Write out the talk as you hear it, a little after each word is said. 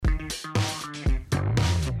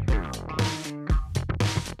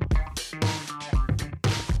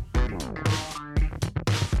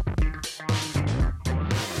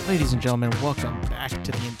Ladies and gentlemen, welcome back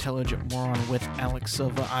to the Intelligent Moron with Alex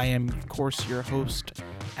Silva. I am, of course, your host,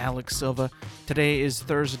 Alex Silva. Today is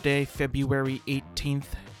Thursday, February 18th,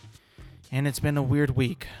 and it's been a weird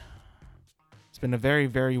week. It's been a very,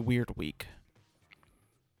 very weird week.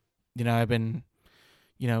 I've been,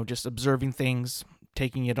 just observing things,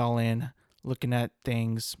 taking it all in, looking at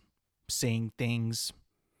things, seeing things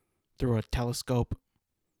through a telescope,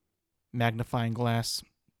 magnifying glass,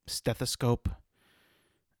 stethoscope.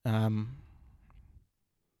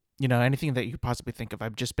 Anything that you could possibly think of.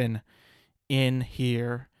 I've just been in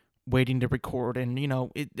here waiting to record, and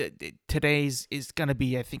today's is going to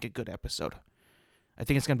be, I think, a good episode. I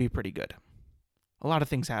think it's going to be pretty good. A lot of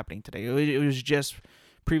things happening today. It was just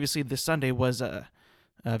previously this Sunday was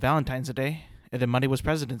Valentine's Day, and then Monday was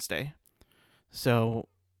President's Day. So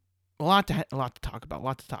a lot to talk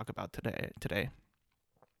about today. I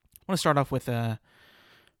want to start off with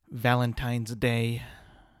Valentine's Day.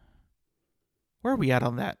 Where are we at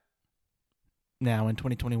on that now in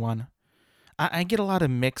 2021? I get a lot of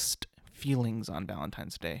mixed feelings on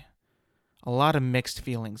Valentine's Day. A lot of mixed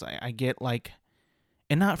feelings. I get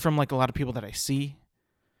and not from a lot of people that I see,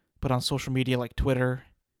 but on social media like Twitter,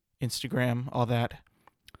 Instagram, all that.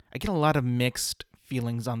 I get a lot of mixed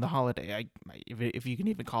feelings on the holiday. If you can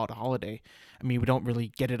even call it a holiday. I mean, we don't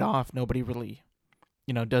really get it off. Nobody really,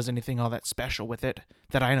 does anything all that special with it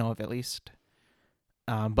that I know of, at least.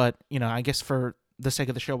 But, I guess for the sake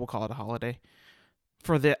of the show, we'll call it a holiday.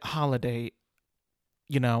 For the holiday,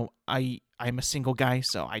 I'm a single guy,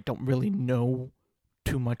 so I don't really know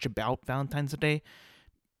too much about Valentine's Day,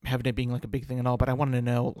 having it being a big thing and all. But I wanted to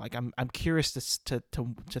know, I'm curious to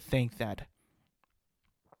think that,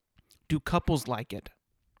 do couples like it?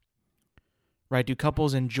 Right? Do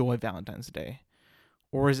couples enjoy Valentine's Day?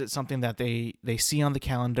 Or is it something that they see on the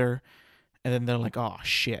calendar and then they're like, oh,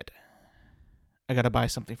 shit, I got to buy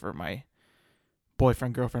something for my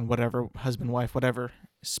boyfriend, girlfriend, whatever, husband, wife, whatever,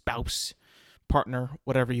 spouse, partner,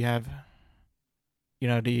 whatever you have. Do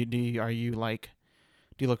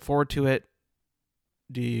you look forward to it?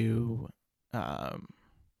 Do you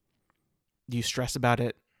stress about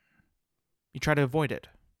it? You try to avoid it.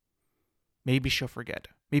 Maybe she'll forget.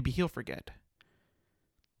 Maybe he'll forget.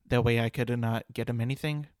 That way I could not get him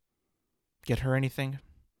anything, get her anything.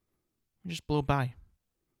 Just blow by.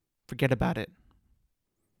 Forget about it.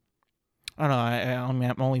 I don't know.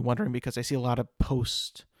 I'm only wondering because I see a lot of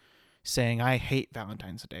posts saying I hate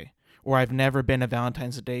Valentine's Day, or I've never been a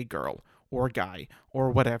Valentine's Day girl or guy or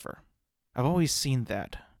whatever. I've always seen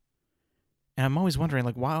that, and I'm always wondering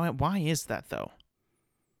why is that though?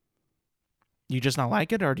 You just not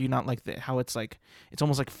like it, or do you not like how it's it's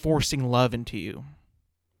almost like forcing love into you?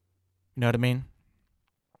 You know what I mean?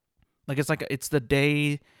 It's the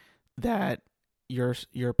day that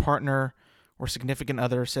your partner or significant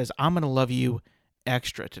other says, I'm going to love you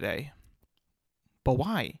extra today. But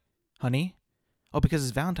why, honey? Oh, because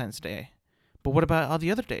it's Valentine's Day. But what about all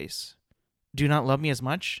the other days? Do you not love me as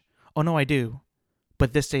much? Oh, no, I do.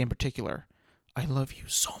 But this day in particular, I love you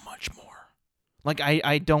so much more.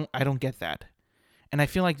 I don't get that. And I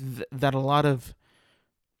feel that a lot of,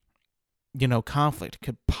 conflict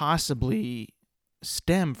could possibly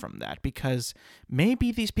stem from that, because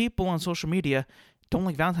maybe these people on social media don't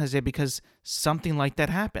like Valentine's Day because something like that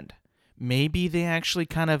happened. Maybe they actually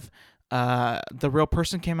kind of, the real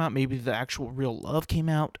person came out. Maybe the actual real love came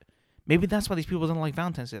out. Maybe that's why these people don't like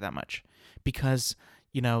Valentine's Day that much, because,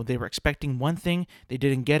 they were expecting one thing, they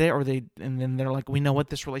didn't get it, and then they're like, we know what,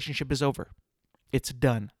 this relationship is over. It's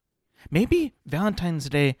done. Maybe Valentine's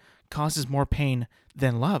Day causes more pain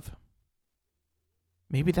than love.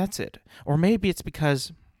 Maybe that's it. Or maybe it's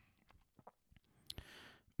because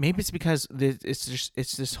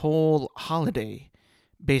it's this whole holiday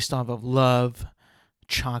based off of love,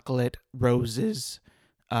 chocolate, roses,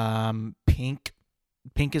 pink.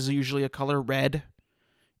 Pink is usually a color, red,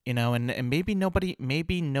 and maybe nobody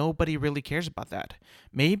really cares about that.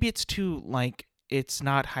 Maybe it's too it's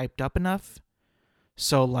not hyped up enough.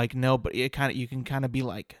 So nobody, you can kind of be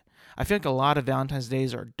I feel like a lot of Valentine's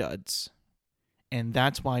Days are duds. And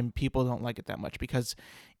that's why people don't like it that much, because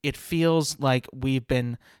it feels like we've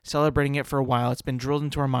been celebrating it for a while. It's been drilled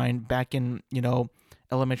into our mind back in,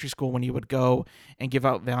 elementary school, when you would go and give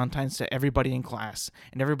out Valentines to everybody in class,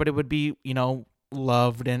 and everybody would be,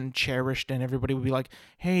 loved and cherished, and everybody would be like,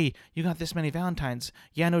 hey, you got this many Valentines.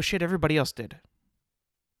 Yeah, no shit, everybody else did.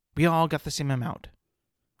 We all got the same amount.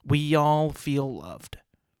 We all feel loved.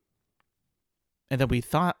 And then we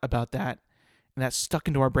thought about that, and that stuck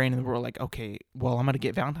into our brain, and we're like, okay, well, I'm going to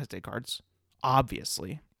get Valentine's Day cards,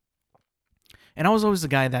 obviously. And I was always the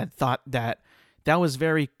guy that thought that was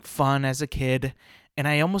very fun as a kid, And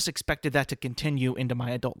I almost expected that to continue into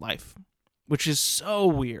my adult life, which is so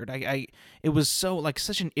weird. It was so like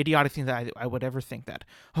such an idiotic thing that I would ever think that,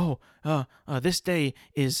 this day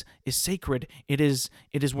is sacred. It is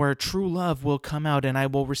where true love will come out, and I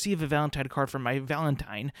will receive a Valentine card from my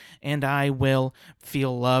Valentine, and I will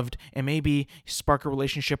feel loved, and maybe spark a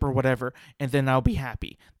relationship or whatever, and then I'll be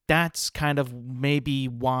happy. That's kind of maybe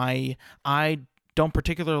why I don't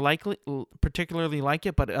particularly like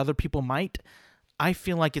it, but other people might. I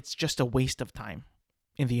feel like it's just a waste of time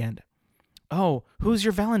in the end. Oh, who's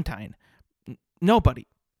your Valentine? Nobody.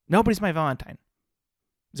 Nobody's my Valentine.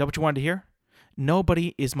 Is that what you wanted to hear?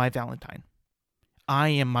 Nobody is my Valentine. I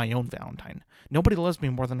am my own Valentine. Nobody loves me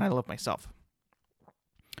more than I love myself.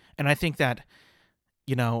 And I think that,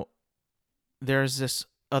 there's this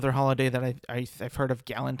other holiday that I've heard of,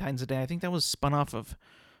 Galentine's Day. I think that was spun off of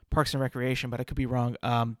Parks and Recreation, but I could be wrong.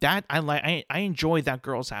 That I enjoy that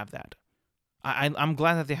girls have that. I'm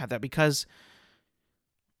glad that they have that, because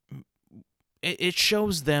it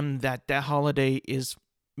shows them that holiday is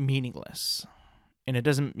meaningless, and it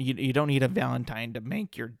doesn't. You don't need a Valentine to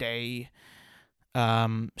make your day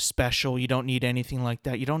special. You don't need anything like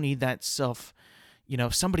that. You don't need that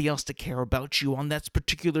somebody else to care about you on that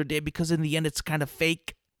particular day, because in the end it's kind of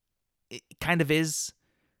fake. It kind of is.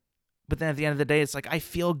 But then at the end of the day, it's like, I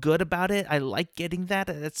feel good about it. I like getting that.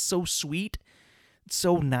 That's so sweet. It's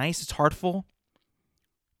so nice. It's heartful.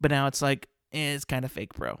 But now it's like, it's kind of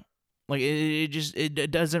fake, bro. Like,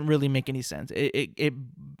 it doesn't really make any sense.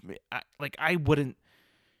 I wouldn't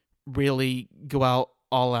really go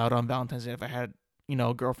all out on Valentine's Day if I had,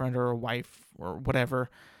 a girlfriend or a wife or whatever.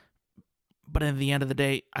 But at the end of the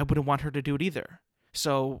day, I wouldn't want her to do it either.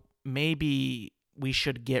 So maybe we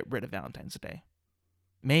should get rid of Valentine's Day.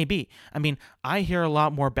 Maybe. I mean, I hear a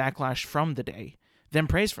lot more backlash from the day than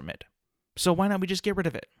praise from it. So why not we just get rid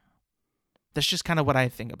of it? That's just kind of what I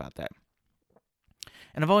think about that.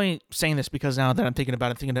 And I'm only saying this because now that I'm thinking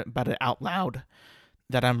about it out loud,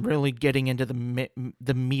 that I'm really getting into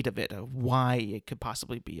the meat of it, of why it could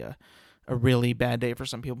possibly be a really bad day for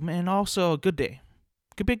some people, and also a good day.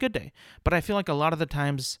 Could be a good day. But I feel like a lot of the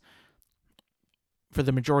times, for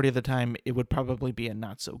the majority of the time, it would probably be a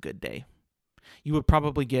not so good day. You would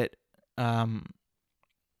probably get,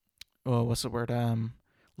 what's the word?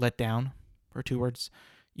 Let down, or 2 words.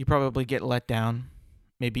 You probably get let down,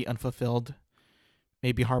 maybe unfulfilled,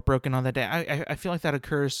 maybe heartbroken on that day. I feel like that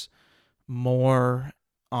occurs more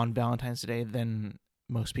on Valentine's Day than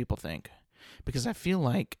most people think, because I feel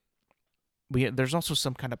like there's also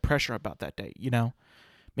some kind of pressure about that day.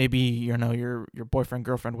 Maybe your boyfriend,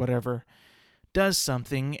 girlfriend, whatever, does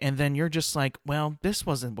something, and then you're just like, well, this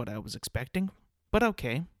wasn't what I was expecting, but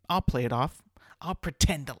okay, I'll play it off. I'll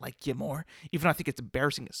pretend to like you more, even though I think it's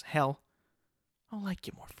embarrassing as hell. I'll like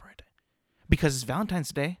you more for it, because it's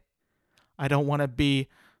Valentine's Day. I don't want to be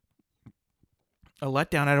a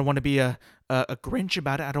letdown. I don't want to be a Grinch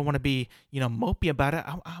about it. I don't want to be, mopey about it.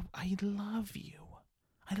 I love you.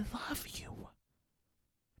 I love you.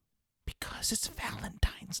 Because it's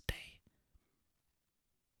Valentine's Day.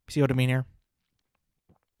 See what I mean here?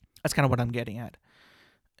 That's kind of what I'm getting at.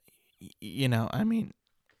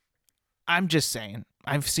 I'm just saying.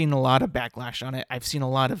 I've seen a lot of backlash on it. I've seen a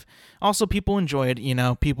lot of, also people enjoy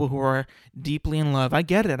it, people who are deeply in love. I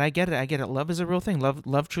get it. Love is a real thing.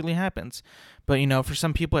 Love truly happens. But, for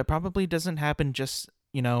some people, it probably doesn't happen just,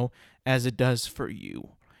 as it does for you.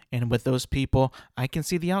 And with those people, I can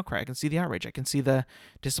see the outcry. I can see the outrage. I can see the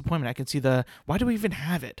disappointment. I can see why do we even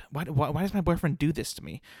have it? Why does my boyfriend do this to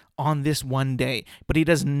me on this one day? But he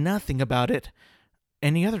does nothing about it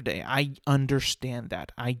any other day. I understand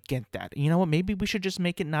that. I get that. You know what? Maybe we should just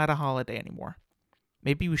make it not a holiday anymore.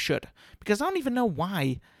 Maybe we should. Because I don't even know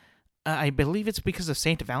why. I believe it's because of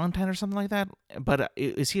Saint Valentine or something like that. But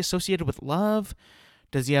is he associated with love?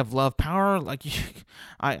 Does he have love power? Like,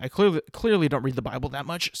 I clearly don't read the Bible that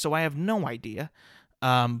much, so I have no idea.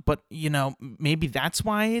 But, maybe that's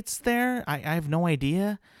why it's there. I have no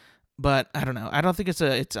idea. But I don't know. I don't think it's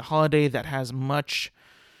a holiday that has much.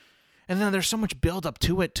 And then there's so much build up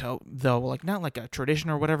to it, though. Like, not like a tradition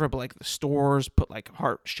or whatever, but like the stores put like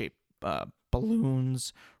heart-shaped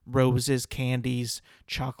balloons, roses, candies,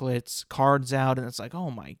 chocolates, cards out. And it's like,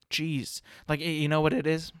 oh my geez. Like, you know what it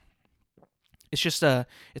is? It's just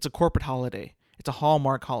it's a corporate holiday. It's a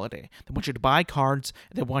Hallmark holiday. They want you to buy cards.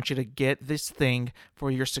 They want you to get this thing for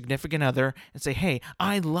your significant other and say, hey,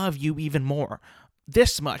 I love you even more.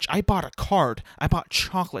 This much. I bought a card. I bought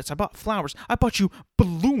chocolates. I bought flowers. I bought you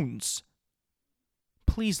balloons.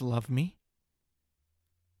 Please love me.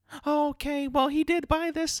 Okay, well, he did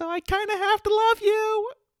buy this, so I kind of have to love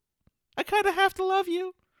you.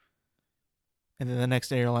 And then the next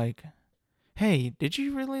day you're like, hey, did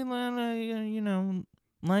you really,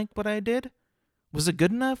 like what I did? Was it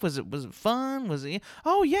good enough? Was it fun? Was it?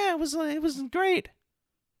 Oh yeah, it was great.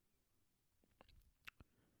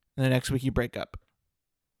 And the next week you break up.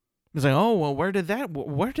 It's like, oh well, where did that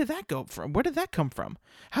go from? Where did that come from?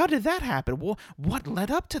 How did that happen? Well, what led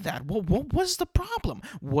up to that? What was the problem?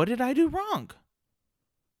 What did I do wrong?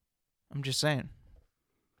 I'm just saying.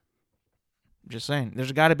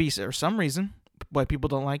 There's got to be some reason why people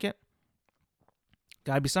don't like it.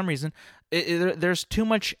 Got to be some reason. There's too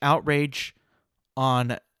much outrage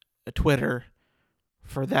on Twitter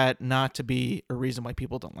for that not to be a reason why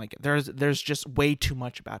people don't like it. There's just way too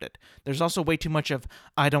much about it. There's also way too much of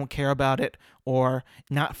I don't care about it, or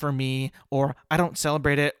not for me, or I don't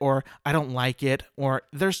celebrate it, or I don't like it, or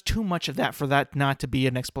there's too much of that for that not to be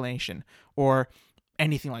an explanation or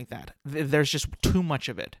anything like that. There's just too much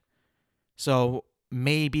of it. So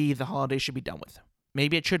maybe the holiday should be done with.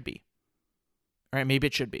 Maybe it should be. All right, maybe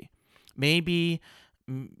it should be. Maybe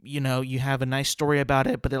you have a nice story about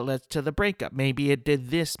it, but it led to the breakup. Maybe it did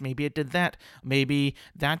this, maybe it did that. Maybe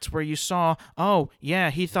that's where you saw, oh, yeah,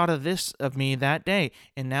 he thought of this of me that day,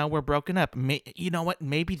 and now we're broken up. You know what?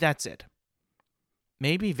 Maybe that's it.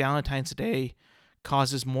 Maybe Valentine's Day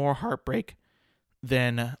causes more heartbreak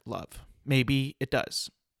than love. Maybe it does.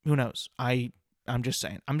 Who knows? I'm just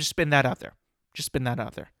saying. I'm just spinning that out there.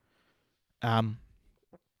 I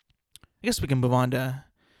guess we can move on to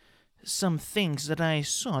some things that I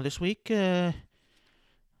saw this week. In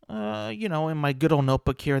my good old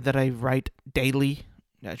notebook here that I write daily.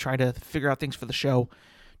 I try to figure out things for the show.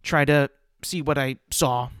 Try to see what I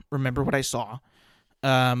saw. Remember what I saw.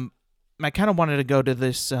 I kind of wanted to go to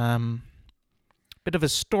this bit of a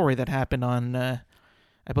story that happened on, I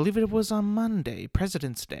believe it was on Monday,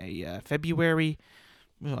 President's Day, February,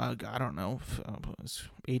 I don't know,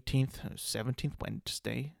 18th, 17th,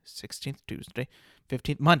 Wednesday, 16th, Tuesday,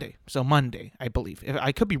 15th, Monday. So Monday, I believe.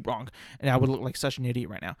 I could be wrong, and I would look like such an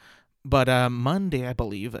idiot right now. But Monday, I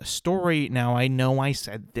believe, a story. Now, I know I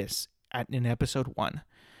said this in episode 1.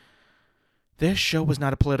 This show was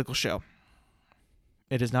not a political show.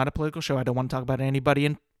 It is not a political show. I don't want to talk about anybody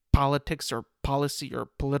in politics or policy or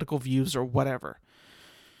political views or whatever.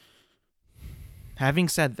 Having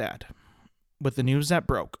said that, with the news that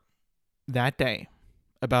broke that day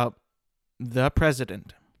about the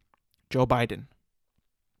president, Joe Biden,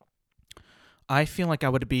 I feel like I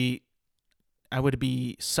would be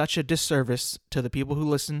such a disservice to the people who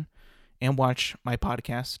listen and watch my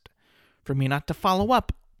podcast for me not to follow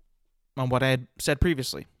up on what I had said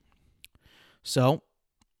previously. So,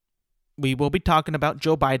 we will be talking about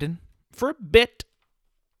Joe Biden for a bit,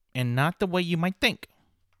 and not the way you might think.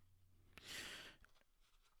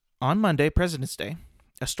 On Monday, President's Day,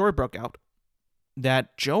 a story broke out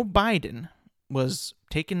that Joe Biden was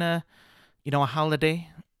taking a holiday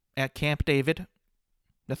at Camp David.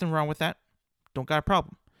 Nothing wrong with that. Don't got a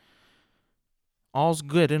problem. All's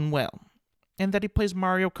good and well. And that he plays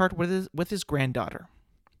Mario Kart with his granddaughter,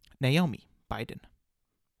 Naomi Biden.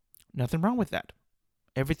 Nothing wrong with that.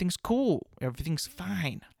 Everything's cool. Everything's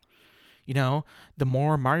fine. The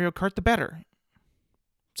more Mario Kart, the better.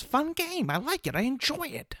 It's a fun game. I like it. I enjoy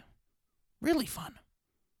it. Really fun.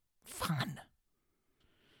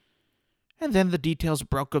 And then the details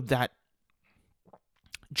broke of that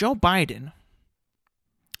Joe Biden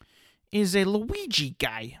is a Luigi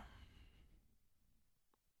guy.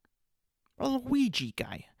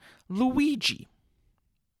 Luigi.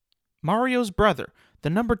 Mario's brother. The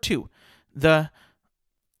number 2.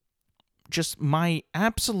 Just my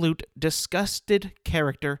absolute disgusted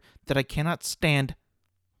character that I cannot stand.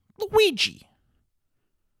 Luigi.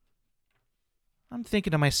 I'm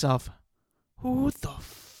thinking to myself, who the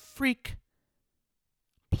freak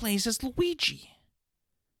plays as Luigi?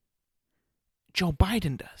 Joe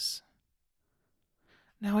Biden does.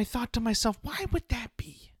 Now I thought to myself, why would that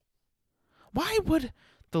be? Why would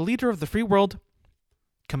the leader of the free world,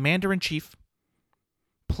 Commander-in-Chief,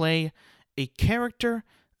 play a character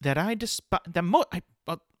that I despise,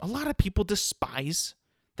 a lot of people despise,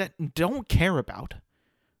 that don't care about?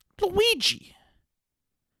 Luigi.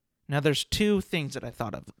 Now, there's 2 things that I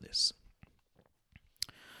thought of this.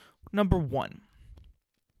 Number 1,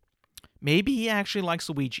 maybe he actually likes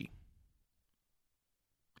Luigi.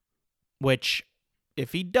 Which,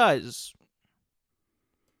 if he does,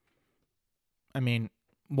 I mean,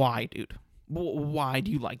 why, dude? Why do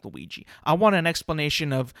you like Luigi? I want an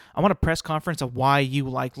explanation I want a press conference of why you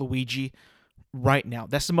like Luigi right now.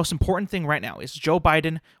 That's the most important thing right now. It's Joe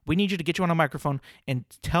Biden. We need you to get you on a microphone and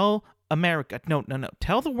tell America, no,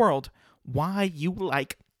 tell the world why you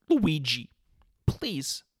like Luigi.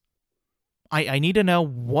 Please. I need to know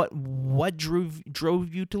what drove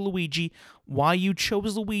you to Luigi, why you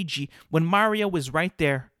chose Luigi when Mario was right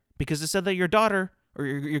there, because it said that your daughter or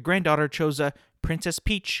your granddaughter chose a Princess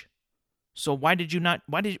Peach. So what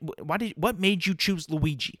made you choose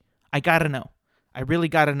Luigi? I gotta know. I really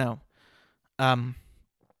gotta know.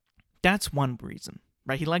 That's one reason,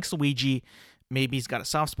 right? He likes Luigi. Maybe he's got a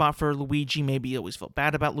soft spot for Luigi. Maybe he always felt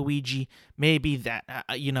bad about Luigi. Maybe that,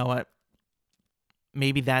 you know what?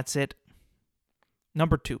 Maybe that's it.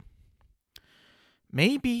 Number 2.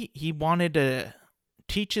 Maybe he wanted to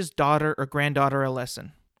teach his daughter or granddaughter a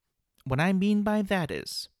lesson. What I mean by that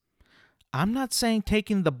is, I'm not saying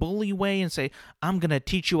taking the bully way and say, I'm going to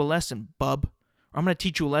teach you a lesson, bub. Or I'm going to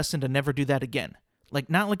teach you a lesson to never do that again. Like,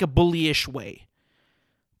 not like a bullyish way.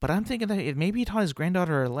 But I'm thinking that maybe he taught his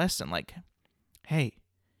granddaughter a lesson. Like, hey,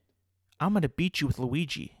 I'm going to beat you with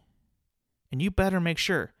Luigi. And you better make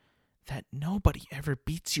sure that nobody ever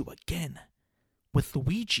beats you again with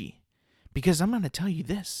Luigi. Because I'm going to tell you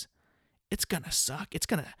this. It's going to suck. It's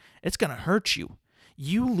going to hurt you.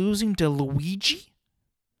 You losing to Luigi?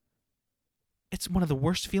 It's one of the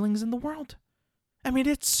worst feelings in the world. I mean,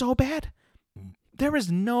 it's so bad. There is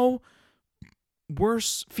no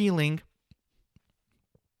worse feeling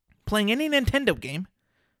playing any Nintendo game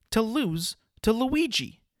to lose to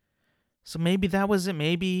Luigi. So maybe that was it.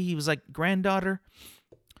 Maybe he was like, granddaughter,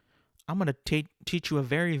 I'm going to teach you a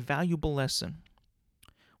very valuable lesson.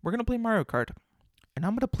 We're going to play Mario Kart, and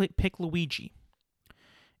I'm going to pick Luigi.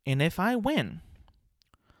 And if I win,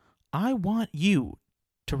 I want you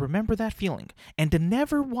to remember that feeling and to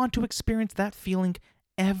never want to experience that feeling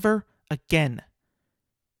ever again.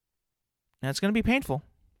 Now, it's going to be painful.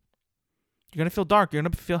 You're going to feel dark. You're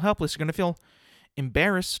going to feel helpless. You're going to feel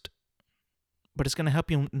embarrassed. But it's going to help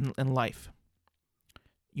you in life.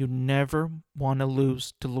 You never want to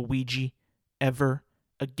lose to Luigi ever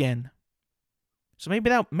again. So maybe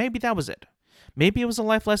that was it. Maybe it was a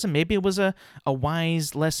life lesson. Maybe it was a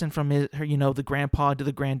wise lesson from the grandpa to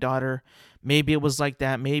the granddaughter. Maybe it was like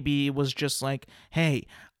that. Maybe it was just like, hey,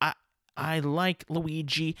 I like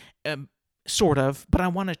Luigi, sort of, but I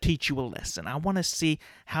want to teach you a lesson. I want to see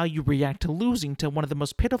how you react to losing to one of the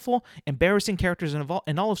most pitiful, embarrassing characters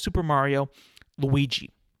in all of Super Mario,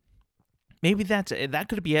 Luigi. Maybe that's it. That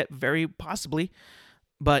could be it, very possibly.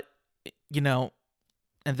 But, and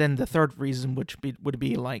then the third reason would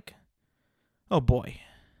be like, oh boy.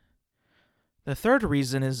 The third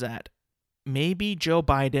reason is that maybe Joe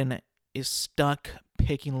Biden is stuck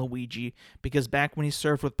picking Luigi because back when he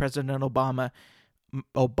served with President Obama,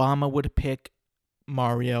 Obama would pick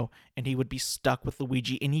Mario and he would be stuck with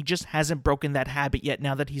Luigi, and he just hasn't broken that habit yet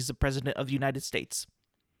now that he's the president of the United States.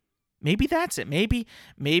 Maybe that's it. Maybe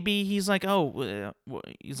he's like,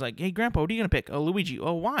 he's like, hey, Grandpa, what are you going to pick? Oh, Luigi.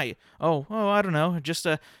 Oh, why? Oh, I don't know. Just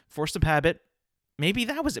a force of habit. Maybe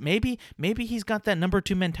that was it. Maybe he's got that number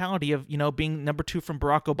 2 mentality of, being number 2 from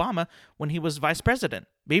Barack Obama when he was vice president.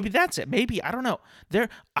 Maybe that's it. Maybe, I don't know.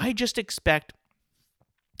 I just expect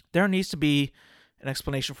there needs to be an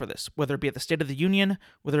explanation for this, whether it be at the State of the Union,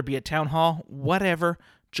 whether it be at Town Hall, whatever.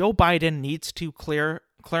 Joe Biden needs to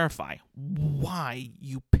clarify why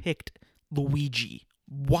you picked Luigi.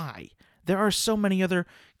 Why? There are so many other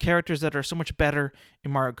characters that are so much better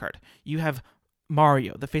in Mario Kart. You have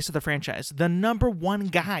Mario, the face of the franchise, the number 1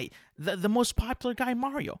 guy, the most popular guy,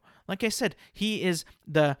 Mario. Like I said, he is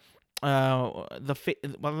the face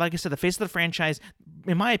of the franchise.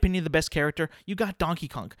 In my opinion, the best character. You got Donkey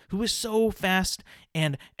Kong, who is so fast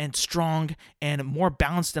and strong and more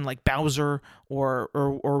balanced than like Bowser or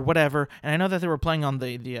whatever. And I know that they were playing on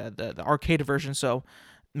the arcade version, so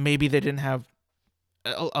maybe they didn't have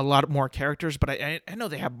a lot more characters. But I know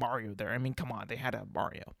they have Mario there. I mean, come on, they had a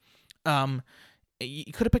Mario.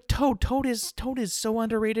 You could have picked Toad. Toad is so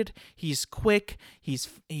underrated. He's quick. He's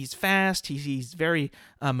fast. He's very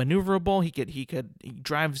maneuverable. He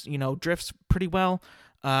drives, drifts pretty well.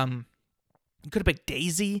 You could have picked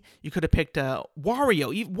Daisy. You could have picked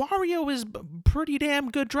Wario. Wario is a pretty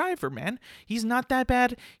damn good driver, man. He's not that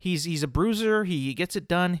bad. He's a bruiser. He gets it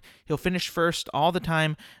done. He'll finish first all the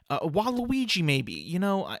time. Waluigi, maybe.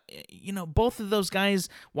 Both of those guys,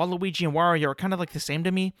 Waluigi and Wario, are kind of like the same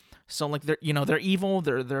to me. So like they're evil.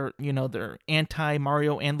 They're anti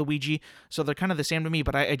Mario and Luigi. So they're kind of the same to me.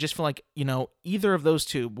 But I just feel like either of those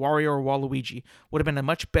two, Wario or Waluigi, would have been a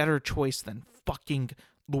much better choice than fucking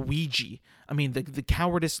Luigi. I mean, the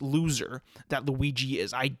cowardice loser that Luigi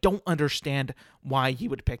is. I don't understand why he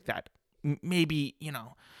would pick that. Maybe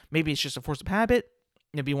it's just a force of habit.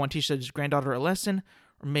 Maybe he wants to teach his granddaughter a lesson.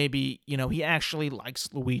 Or maybe, he actually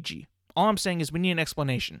likes Luigi. All I'm saying is we need an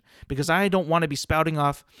explanation, because I don't want to be spouting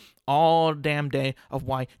off all damn day of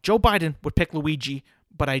why Joe Biden would pick Luigi,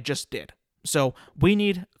 but I just did. So we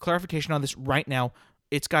need clarification on this right now.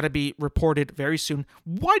 It's got to be reported very soon.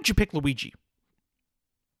 Why'd you pick Luigi?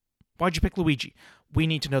 Why'd you pick Luigi? We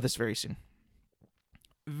need to know this very soon.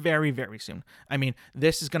 Very, very soon. I mean,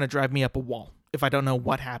 this is going to drive me up a wall if I don't know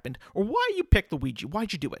what happened or why you picked Luigi.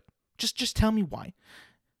 Why'd you do it? Just tell me why.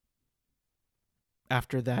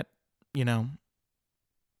 After that,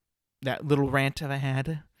 that little rant I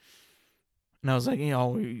had, and I was like,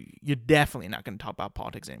 you're definitely not going to talk about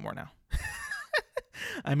politics anymore now.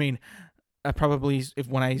 I mean, I probably,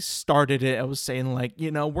 when I started it, I was saying like,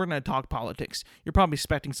 we're going to talk politics. You're probably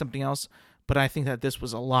expecting something else, but I think that this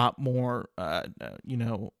was a lot more, a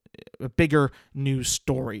bigger news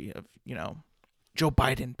story of, Joe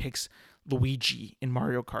Biden picks Luigi in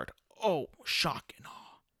Mario Kart. Oh, shock and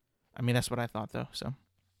awe. I mean, that's what I thought, though, so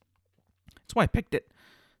that's why I picked it.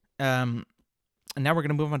 And now we're going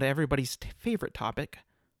to move on to everybody's favorite topic,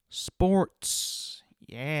 sports.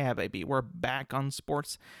 Yeah, baby, we're back on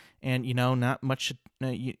sports. And, not much,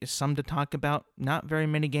 some to talk about, not very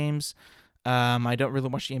many games. I don't really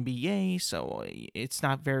watch the NBA, so it's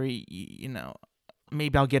not very,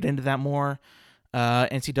 maybe I'll get into that more.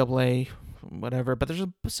 NCAA, whatever. But there's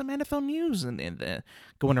some NFL news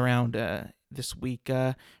going around this week.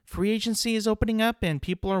 Free agency is opening up, and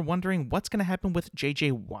people are wondering what's going to happen with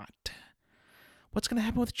J.J. Watt. What's going to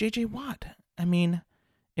happen with J.J. Watt? I mean,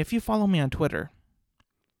 if you follow me on Twitter,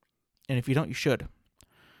 and if you don't, you should.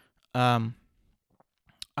 I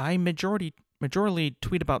majority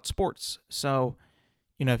tweet about sports. So,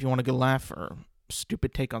 if you want a good laugh or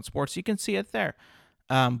stupid take on sports, you can see it there.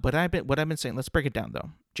 But what I've been saying, let's break it down though.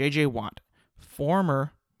 J.J. Watt,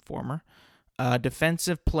 former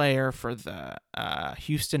defensive player for the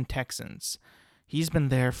Houston Texans. He's been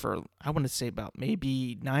there for, I want to say about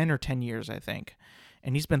maybe 9 or 10 years, I think.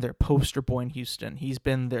 And he's been their poster boy in Houston. He's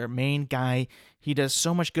been their main guy. He does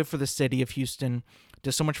so much good for the city of Houston,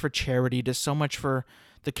 does so much for charity, does so much for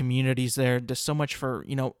the communities there, does so much for,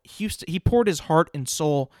 Houston. He poured his heart and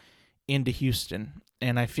soul into Houston.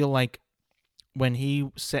 And I feel like when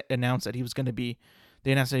he announced that he was going to be,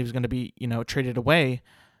 traded away,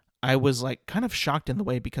 I was like kind of shocked in the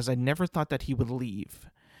way, because I never thought that he would leave.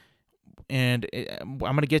 And I'm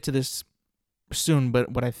going to get to this soon, but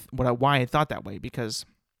why I thought that way, because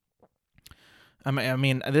I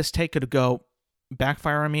mean this take could go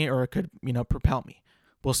backfire on me, or it could propel me.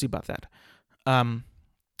 We'll see about that.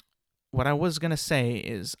 What I was gonna say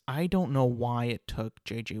is I don't know why it took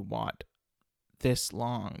J.J. Watt this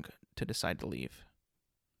long to decide to leave.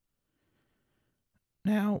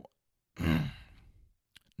 Now I'm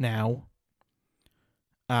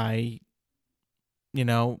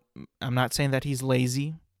not saying that he's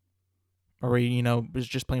lazy, or was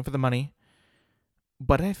just playing for the money,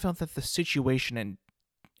 but I felt that the situation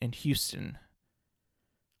in Houston,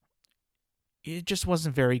 it just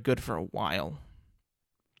wasn't very good for a while.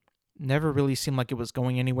 Never really seemed like it was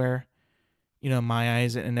going anywhere, in my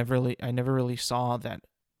eyes, and I never really thought that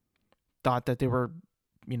they were,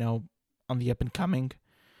 on the up and coming.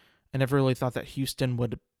 I never really thought that Houston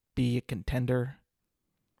would be a contender,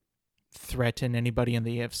 threaten anybody in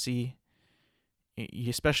the AFC.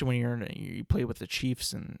 Especially when you play with the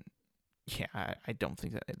Chiefs, and I don't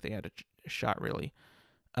think that they had a shot really.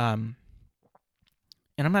 And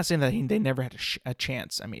I'm not saying that they never had a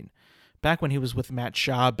chance. I mean, back when he was with Matt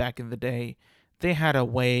Schaub back in the day, they had a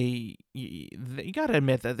way. You got to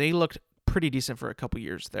admit that they looked pretty decent for a couple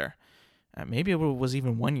years there. Maybe it was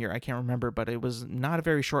even 1 year. I can't remember, but it was not a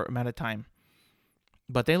very short amount of time.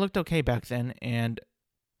 But they looked okay back then, and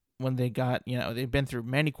when they got, they've been through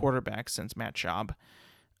many quarterbacks since Matt Schaub.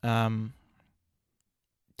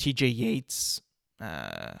 T.J. Yates,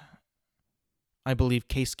 I believe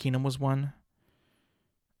Case Keenum was one.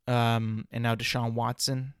 And now Deshaun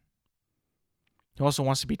Watson. He also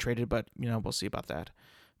wants to be traded, but, we'll see about that.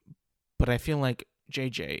 But I feel like,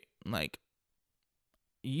 JJ,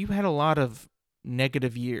 you had a lot of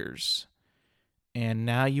negative years, and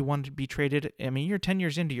now you want to be traded. I mean, you're 10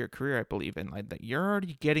 years into your career, I believe, and you're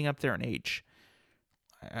already getting up there in age.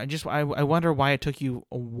 I wonder why it took you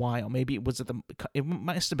a while. Maybe it must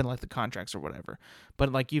have been like the contracts or whatever.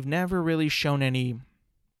 But you've never really shown any,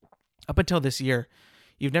 up until this year,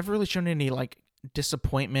 you've never really shown any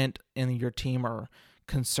disappointment in your team, or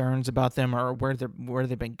concerns about them, or where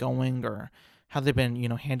they've been going, or how they've been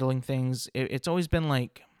handling things. It's always been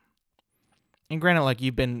and granted,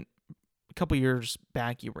 you've been a couple years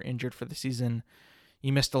back, you were injured for the season.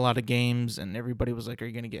 You missed a lot of games, and everybody was like, are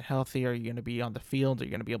you going to get healthy? Are you going to be on the field? Are you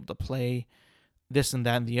going to be able to play? this and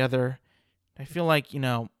that and the other. I feel like,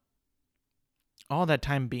 all that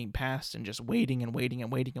time being passed and just waiting and waiting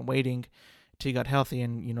and waiting and waiting until you got healthy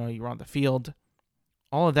and, you were on the field.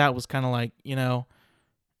 All of that was kind of like,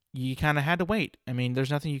 you kind of had to wait. I mean, there's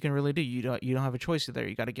nothing you can really do. You don't have a choice there.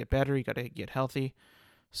 You got to get better. You got to get healthy.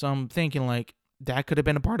 So I'm thinking like that could have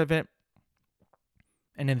been a part of it.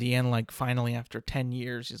 And in the end, like finally after 10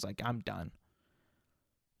 years, he's like, I'm done.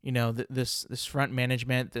 This front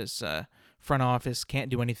management, this front office can't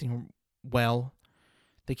do anything well.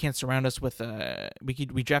 They can't surround us with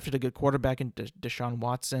we drafted a good quarterback in Deshaun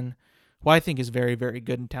Watson, who I think is very, very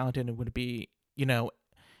good and talented and would be,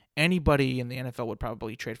 anybody in the NFL would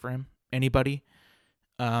probably trade for him. Anybody.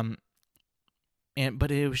 But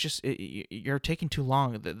it was just, you're taking too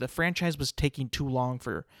long. The franchise was taking too long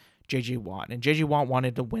for J.J. Watt. And J.J. Watt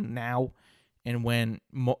wanted to win now and win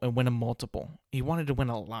a multiple. He wanted to win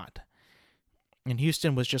a lot. And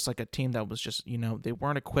Houston was just like a team that was just, they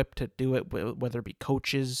weren't equipped to do it, whether it be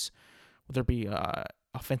coaches, whether it be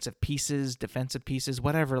offensive pieces, defensive pieces,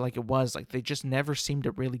 whatever, like it was. Like they just never seemed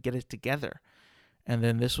to really get it together. And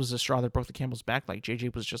then this was the straw that broke the camel's back. Like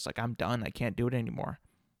JJ was just like, I'm done. I can't do it anymore.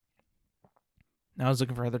 Now I was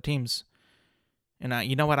looking for other teams. And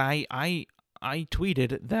you know what? I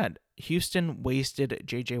tweeted that Houston wasted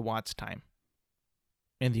JJ Watt's time.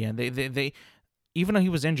 In the end, they even though he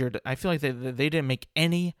was injured, I feel like they didn't make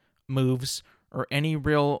any moves or any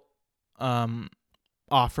real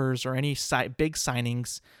offers or any big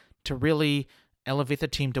signings to really elevate the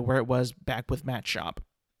team to where it was back with Matt Schaub.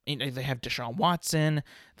 They have Deshaun Watson.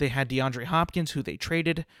 They had DeAndre Hopkins, who they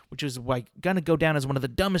traded, which is like going to go down as one of the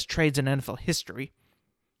dumbest trades in NFL history.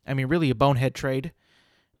 I mean, really a bonehead trade.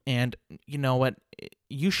 And you know what?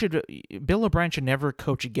 Bill O'Brien should never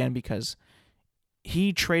coach again because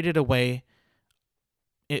he traded away.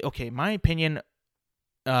 Okay, my opinion,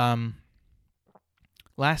 last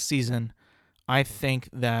season, I think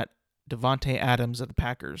that Devontae Adams of the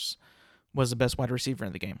Packers was the best wide receiver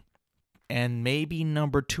in the game. And maybe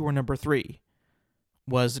number 2 or number 3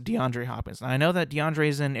 was DeAndre Hopkins. And I know that DeAndre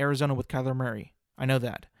is in Arizona with Kyler Murray. I know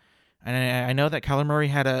that. And I know that Kyler Murray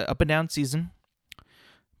had a up and down season.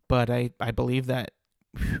 But I believe that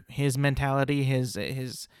his mentality, his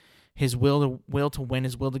will to win,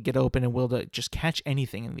 his will to get open, and will to just catch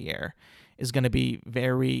anything in the air is going to be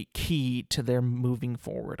very key to their moving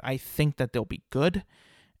forward. I think that they'll be good,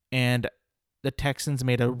 and the Texans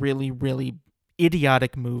made a really, really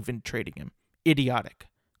idiotic move in trading him. Idiotic.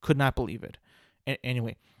 Could not believe it.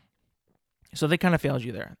 Anyway, so they kind of failed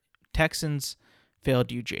you there. Texans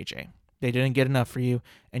failed you, JJ. They didn't get enough for you,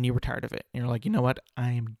 and you were tired of it. And you're like, you know what?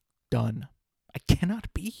 I am done. I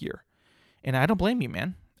cannot be here. And I don't blame you,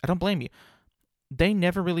 man. I don't blame you. They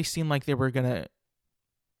never really seemed like they were going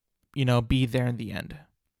to, be there in the end.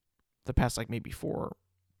 The past, like, maybe 4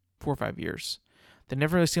 or 5 years. They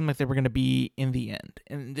never really seemed like they were going to be in the end.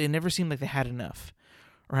 And they never seemed like they had enough.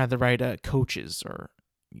 Or had the right coaches. Or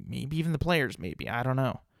maybe even the players, maybe. I don't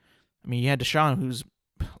know. I mean, you had Deshaun, who's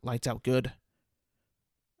lights out good.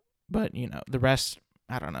 But, the rest,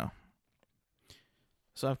 I don't know.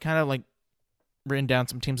 So I've kind of, written down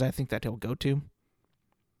some teams I think that he'll go to.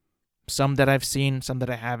 Some that I've seen, some that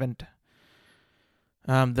I haven't.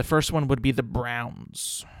 The first one would be the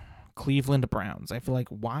Browns. Cleveland Browns. I feel like,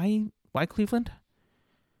 why Cleveland?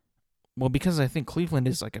 Well, because I think Cleveland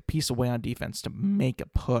is like a piece away on defense to make a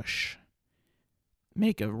push.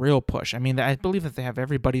 Make a real push. I mean, I believe that they have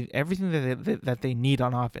everything that they need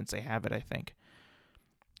on offense. They have it, I think.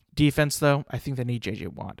 Defense, though, I think they need J.J.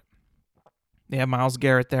 Watt. They have Myles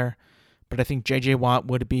Garrett there, but I think J.J. Watt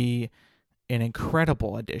would be an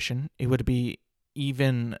incredible addition. It would be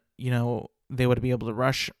even, they would be able to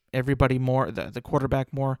rush everybody more, the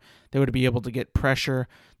quarterback more. They would be able to get pressure.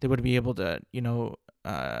 They would be able to,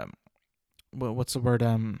 what's the word?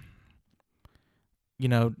 I'm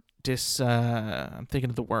thinking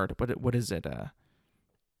of the word. What is it?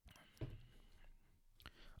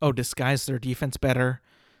 Disguise their defense better.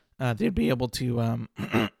 They'd be able to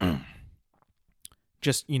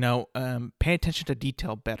just pay attention to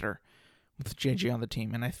detail better with JJ on the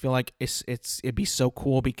team, and I feel like it'd be so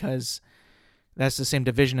cool because that's the same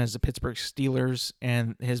division as the Pittsburgh Steelers,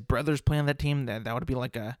 and his brothers play on that team. That would be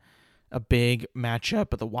like a big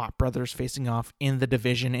matchup of the Watt brothers facing off in the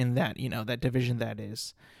division, in that that division that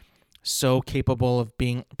is so capable of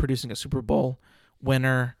producing a Super Bowl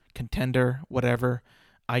winner, contender, whatever.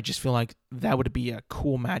 I just feel like that would be a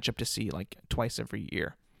cool matchup to see like twice every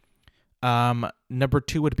year. Number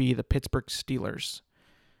 2 would be the Pittsburgh Steelers.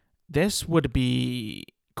 This would be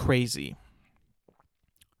crazy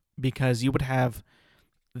because you would have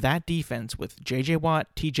that defense with J.J. Watt,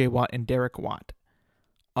 T.J. Watt, and Derek Watt.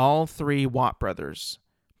 all three Watt brothers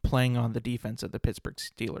playing on the defense of the Pittsburgh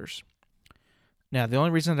Steelers. Now, the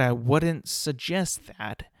only reason that I wouldn't suggest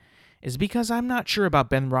that is because I'm not sure about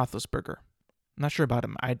Ben Roethlisberger. I'm not sure about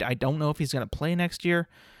him. I don't know if he's going to play next year.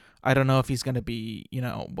 I don't know if he's going to be,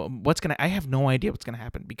 I have no idea what's going to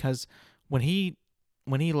happen, because when he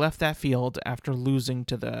left that field after losing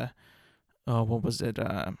to the, what was it?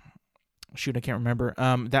 I can't remember.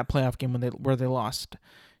 That playoff game where they lost,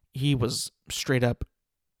 he was straight up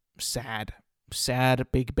sad.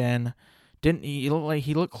 Big Ben he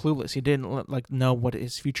looked clueless. He didn't know what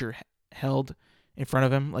his future held in front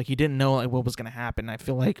of him. Like, he didn't know what was going to happen. I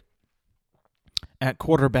feel like at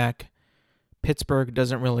quarterback, Pittsburgh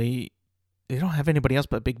they don't have anybody else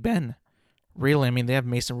but Big Ben. Really, I mean, they have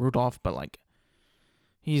Mason Rudolph, but like,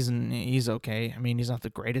 he's okay. I mean, he's not the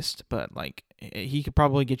greatest, but like, he could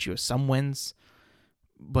probably get you some wins.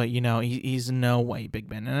 But he's no way Big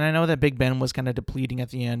Ben. And I know that Big Ben was kind of depleting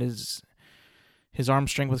at the end. His arm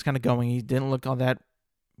strength was kind of going. He didn't look all that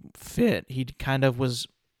fit. He kind of was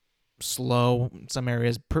slow in some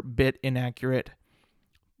areas, bit inaccurate.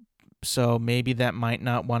 So maybe that might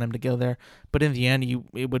not want him to go there. But in the end,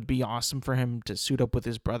 it would be awesome for him to suit up with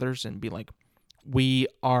his brothers and be like, we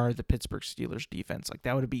are the Pittsburgh Steelers defense. Like,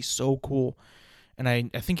 that would be so cool. And I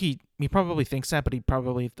think he probably thinks that, but he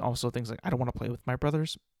probably also thinks, like, I don't want to play with my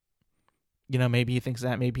brothers. Maybe he thinks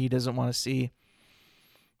that. Maybe he doesn't want to see.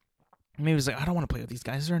 Maybe he's like, I don't want to play with these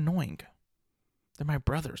guys. They're annoying. They're my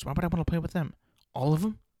brothers. Why would I want to play with them? All of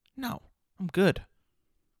them? No. I'm good.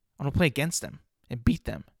 I want to play against them and beat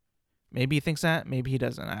them. Maybe he thinks that. Maybe he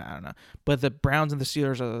doesn't. I don't know. But the Browns and the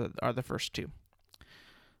Steelers are the first two.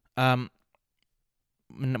 My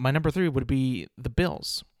number 3 would be the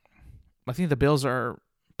Bills. I think the Bills are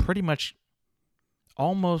pretty much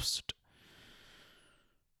almost...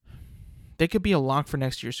 They could be a lock for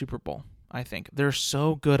next year's Super Bowl, I think. They're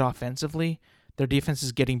so good offensively. Their defense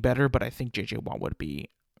is getting better, but I think J.J. Watt would be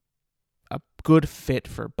a good fit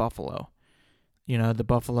for Buffalo. The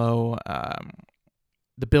Buffalo...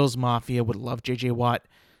 The Bills Mafia would love J.J. Watt.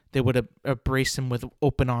 They would embrace him with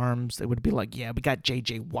open arms. They would be like, yeah, we got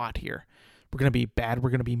J.J. Watt here. We're going to be bad.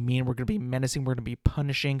 We're going to be mean. We're going to be menacing. We're going to be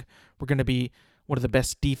punishing. We're going to be one of the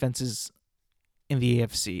best defenses in the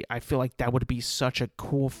AFC. I feel like that would be such a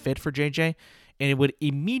cool fit for JJ, and it would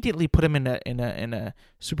immediately put him in a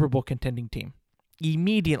Super Bowl contending team.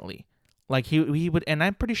 Immediately. Like, he would, and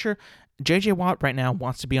I'm pretty sure JJ Watt right now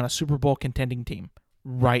wants to be on a Super Bowl contending team.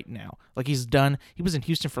 Right now. Like, he's done. He was in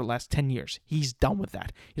Houston for the last 10 years. He's done with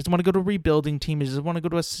that. He doesn't want to go to a rebuilding team. He doesn't want to go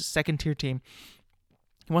to a second-tier team.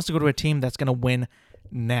 He wants to go to a team that's going to win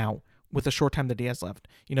now with the short time that he has left.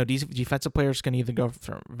 These defensive players can either go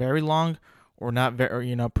for very long or not,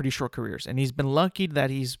 pretty short careers. And he's been lucky that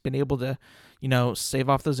he's been able to, save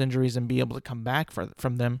off those injuries and be able to come back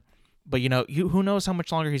from them. But, who knows how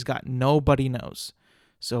much longer he's got? Nobody knows.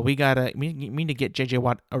 So we need to get J.J.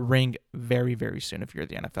 Watt a ring very, very soon. If you're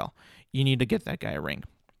the NFL, you need to get that guy a ring.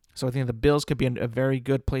 So I think the Bills could be a very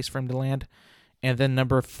good place for him to land. And then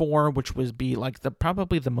number 4, which would be like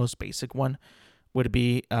probably the most basic one, would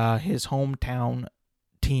be his hometown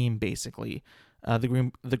team, basically,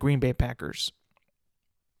 the Green Bay Packers.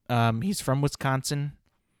 He's from Wisconsin.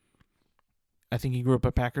 I think he grew up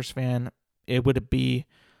a Packers fan. It would be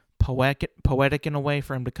poetic in a way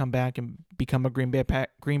for him to come back and become a Green Bay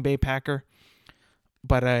Packer,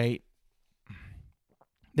 but they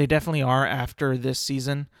definitely are, after this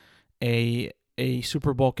season, a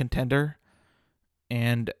Super Bowl contender.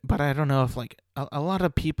 But I don't know if, like, a lot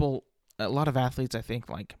of people, a lot of athletes, I think,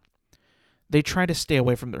 like, they try to stay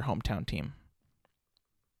away from their hometown team.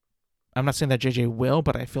 I'm not saying that JJ will,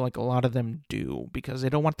 but I feel like a lot of them do, because they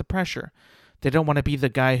don't want the pressure. They don't want to be the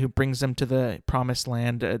guy who brings them to the promised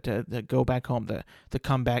land, to go back home, the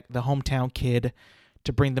comeback, the hometown kid,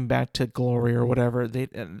 to bring them back to glory or whatever.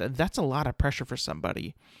 That's a lot of pressure for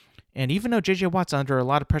somebody. And even though J.J. Watt's under a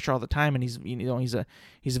lot of pressure all the time, and he's a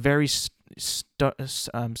very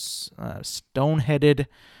stone-headed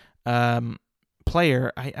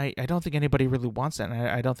player, I don't think anybody really wants that. And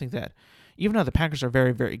I don't think that, even though the Packers are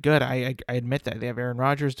very, very good, I admit that they have Aaron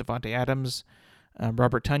Rodgers, Devontae Adams,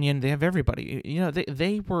 Robert Tonyan. They have everybody.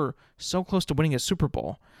 They were so close to winning a Super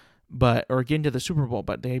Bowl, or getting to the Super Bowl,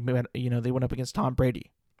 but they went up against Tom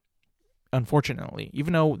Brady. Unfortunately,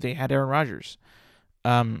 even though they had Aaron Rodgers,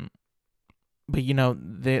 but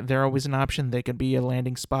they're always an option. They could be a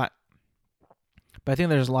landing spot. But I think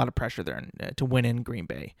there's a lot of pressure there to win in Green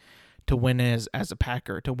Bay, to win as a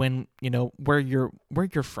Packer, to win where you're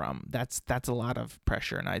from. That's a lot of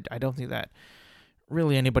pressure, and I don't think that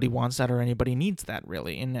really anybody wants that or anybody needs that,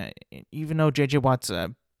 really. And even though J.J. Watt's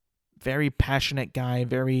very passionate guy,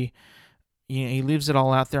 very, he leaves it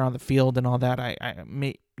all out there on the field and all that.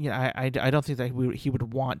 I don't think that he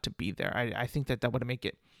would want to be there. I think that would make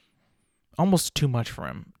it almost too much for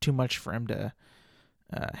him to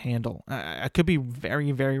handle. I could be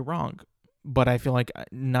very, very wrong, but I feel like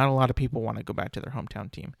not a lot of people want to go back to their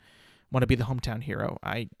hometown team, want to be the hometown hero.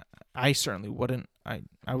 I certainly wouldn't. I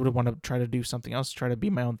would want to try to do something else, try to be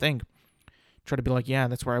my own thing, try to be like, yeah,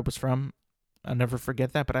 that's where I was from. I'll never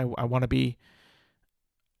forget that, but I want to be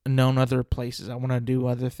known other places. I want to do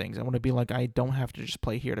other things. I want to be like, I don't have to just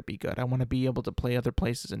play here to be good. I want to be able to play other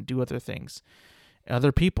places and do other things,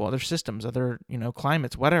 other people, other systems, other,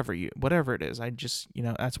 climates, whatever it is. I just,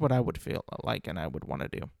 that's what I would feel like and I would want to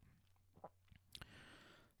do.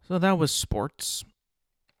 So that was sports.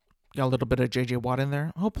 Got a little bit of JJ Watt in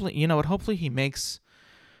there. Hopefully, hopefully he makes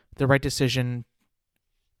the right decision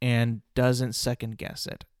and doesn't second guess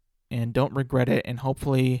it and don't regret it. And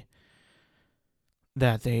hopefully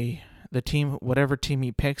that the team, whatever team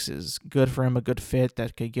he picks, is good for him, a good fit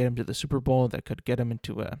that could get him to the Super Bowl, that could get him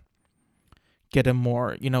get him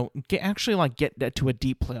more, get to a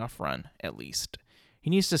deep playoff run at least. He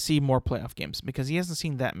needs to see more playoff games because he hasn't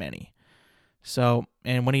seen that many. So,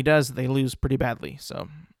 and when he does, they lose pretty badly. So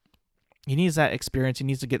he needs that experience. He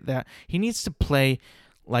needs to get that. He needs to play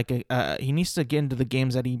like he needs to get into the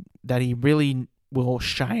games that he really will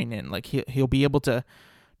shine in. Like he'll be able to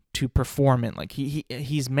perform in. Like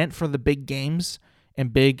he's meant for the big games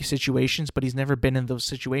and big situations, but he's never been in those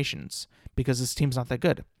situations because his team's not that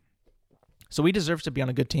good. So he deserves to be on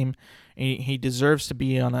a good team. And he deserves to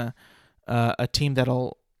be on a team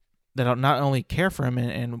that'll not only care for him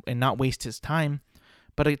and not waste his time,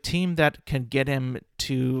 but a team that can get him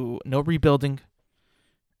to no rebuilding,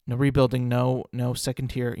 no second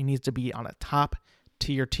tier. He needs to be on a top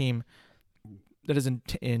tier team that is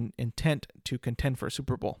in intent to contend for a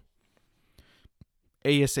Super Bowl.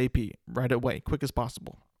 ASAP, right away, quick as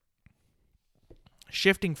possible.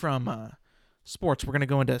 Shifting from sports, we're going to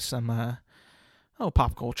go into some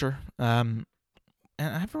pop culture. And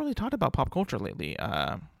I haven't really talked about pop culture lately.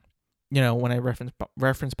 When I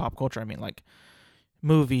reference pop culture, I mean like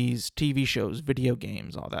movies, TV shows, video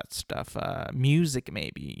games, all that stuff. Music,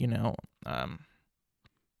 maybe.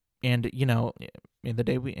 And in the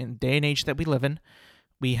day and age that we live in,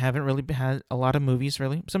 we haven't really had a lot of movies.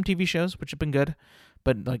 Really, some TV shows which have been good,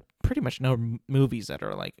 but like pretty much no movies that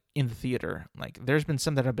are like in the theater. Like there's been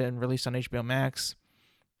some that have been released on HBO Max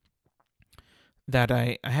that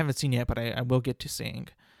I haven't seen yet, but I will get to seeing.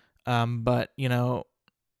 But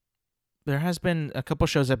there has been a couple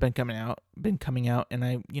shows that have been coming out, and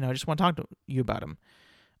I just want to talk to you about them.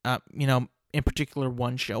 In particular,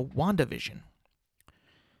 one show, WandaVision.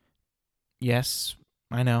 Yes,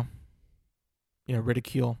 I know.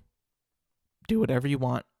 Ridicule. Do whatever you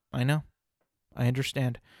want. I know. I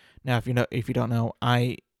understand. Now, if you don't know,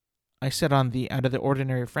 I said on the Out of the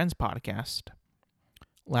Ordinary Friends podcast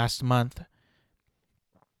last month,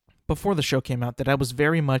 before the show came out, that I was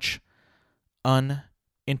very much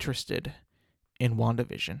uninterested in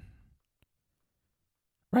WandaVision.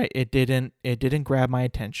 Right? It didn't grab my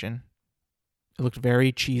attention. It looked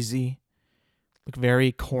very cheesy, looked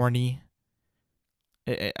very corny.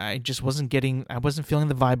 I just wasn't feeling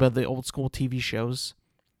the vibe of the old school TV shows.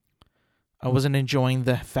 I wasn't enjoying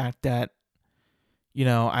the fact that,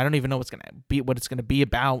 I don't even know what it's gonna be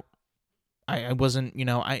about. I wasn't,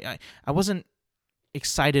 I wasn't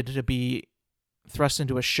excited to be thrust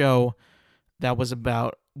into a show that was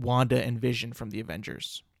about Wanda and Vision from the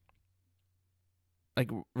Avengers. Like,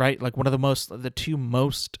 right? Like one of the two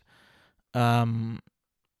most,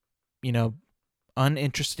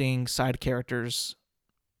 uninteresting side characters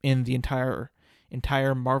in the entire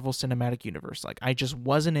Marvel Cinematic Universe. Like, I just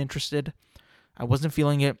wasn't interested. I wasn't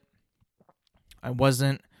feeling it. I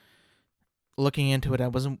wasn't looking into it. I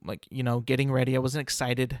wasn't getting ready. I wasn't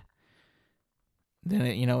excited. Then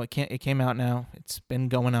it came out now. It's been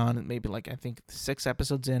going on maybe I think 6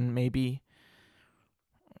 episodes in maybe.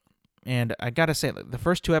 And I gotta say, the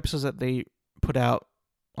first 2 episodes that they put out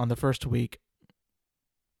on the first week,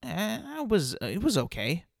 it was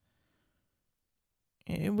okay.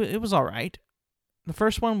 It was all right. The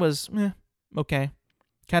first one was okay,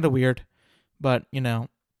 kind of weird, but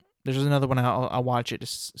there's another one I'll watch it to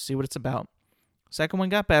see what it's about. Second one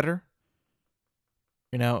got better.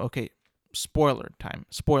 Okay, spoiler time.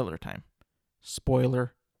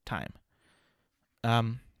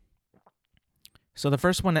 So the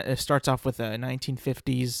first one starts off with a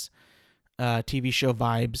 1950s TV show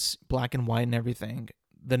vibes, black and white and everything.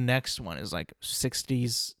 The next one is like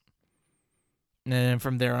 60s. And then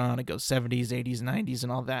from there on, it goes 70s, 80s, 90s,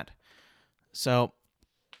 and all that. So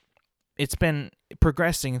it's been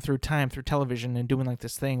progressing through time, through television, and doing like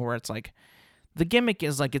this thing where it's like the gimmick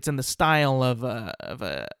is like it's in the style of a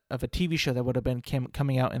TV show that would have been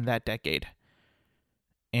coming out in that decade,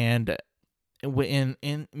 and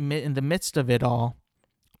in the midst of it all,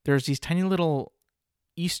 there's these tiny little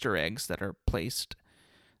Easter eggs that are placed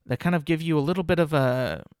that kind of give you a little bit of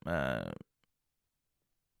an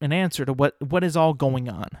answer to what is all going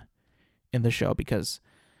on in the show, because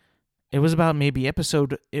it was about maybe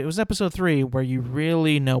episode 3 where you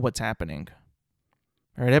really know what's happening.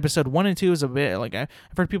 All right, episode 1 and 2 is a bit like, I've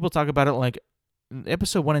heard people talk about it like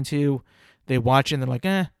episode 1 and 2, they watch it and they're like,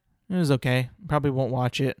 it was okay, probably won't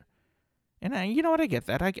watch it. And you know what, I get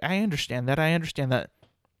that. I understand that. I understand that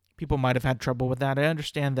people might have had trouble with that. I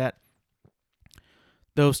understand that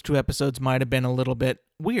those 2 episodes might have been a little bit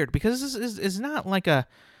weird, because this is not like a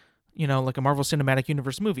Marvel Cinematic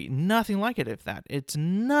Universe movie. Nothing like it, if that. It's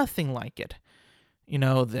nothing like it.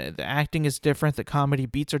 The acting is different. The comedy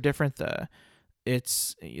beats are different. The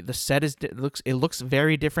set looks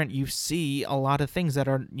very different. You see a lot of things that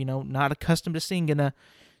are not accustomed to seeing in an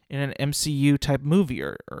MCU type movie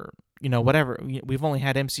or whatever. We've only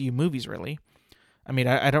had MCU movies, really. I mean,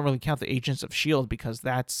 I don't really count the Agents of S.H.I.E.L.D. because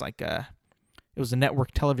that's like it was a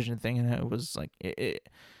network television thing, and it was like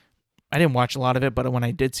I didn't watch a lot of it, but when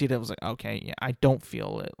I did see it, I was like, okay, yeah, I don't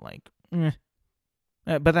feel it like,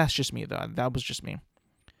 but that's just me, though. That was just me.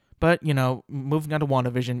 But, moving on to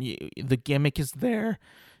WandaVision, the gimmick is there.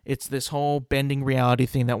 It's this whole bending reality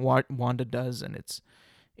thing that Wanda does, and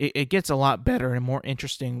it gets a lot better and more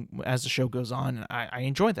interesting as the show goes on, and I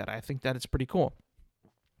enjoy that. I think that it's pretty cool.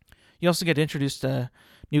 You also get introduced to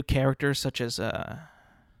new characters such as,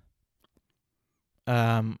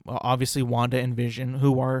 obviously Wanda and Vision,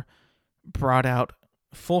 who are brought out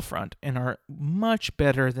full front and are much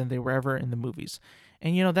better than they were ever in the movies.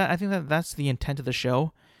 And that I think that's the intent of the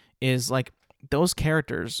show, is like those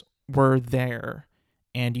characters were there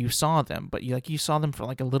and you saw them, but you saw them for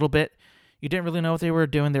like a little bit. You didn't really know what they were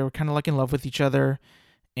doing. They were kind of like in love with each other,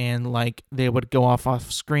 and like they would go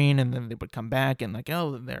off screen and then they would come back and like,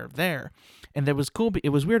 oh, they're there. And that was cool. But it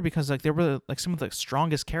was weird because like they were like some of the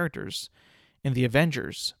strongest characters in the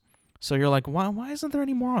Avengers. So you're like, why isn't there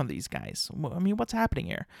any more on these guys? I mean, what's happening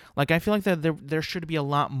here? Like, I feel like that there should be a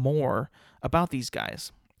lot more about these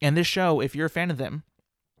guys. And this show, if you're a fan of them,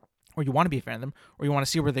 or you want to be a fan of them, or you want to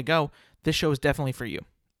see where they go, this show is definitely for you.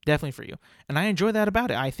 Definitely for you. And I enjoy that about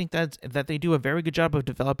it. I think that they do a very good job of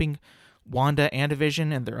developing Wanda and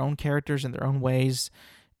Vision and their own characters in their own ways.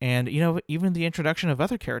 And, even the introduction of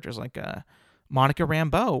other characters like Monica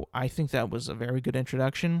Rambeau, I think that was a very good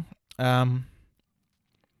introduction.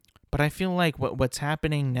 But I feel like what's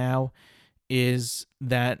happening now is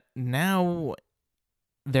that now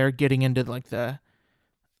they're getting into like the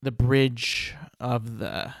bridge of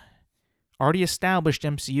the already established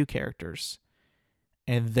MCU characters,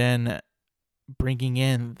 and then bringing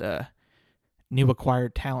in the new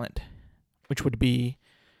acquired talent, which would be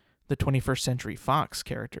the 21st Century Fox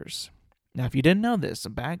characters. Now, if you didn't know this,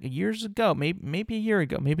 back years ago, maybe a year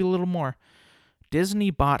ago, maybe a little more, Disney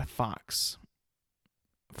bought Fox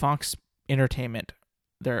Entertainment,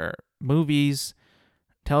 their movies,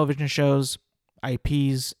 television shows,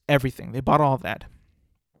 IPs, everything. They bought all of that.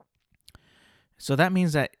 So that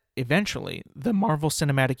means that eventually the Marvel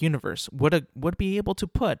Cinematic Universe would be able to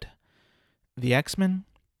put the X-Men,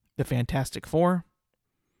 the Fantastic Four,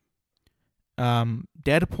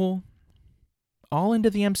 Deadpool, all into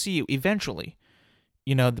the MCU eventually.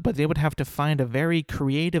 But they would have to find a very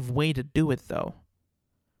creative way to do it, though.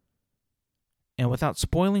 And without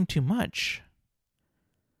spoiling too much,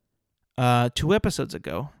 2 episodes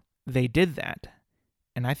ago, they did that.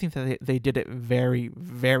 And I think that they did it very,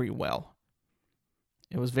 very well.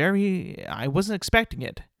 It was I wasn't expecting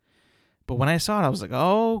it. But when I saw it, I was like,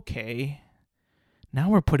 okay, now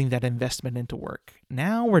we're putting that investment into work.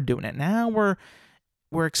 Now we're doing it. Now we're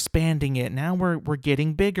expanding it. Now we're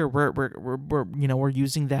getting bigger. We're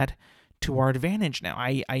using that to our advantage now.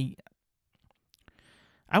 I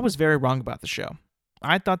was very wrong about the show.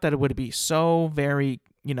 I thought that it would be so very,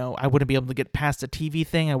 I wouldn't be able to get past the TV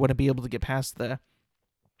thing. I wouldn't be able to get past the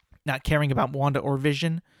not caring about Wanda or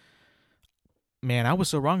Vision. Man, I was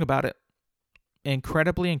so wrong about it.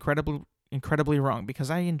 Incredibly wrong, because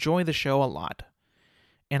I enjoy the show a lot.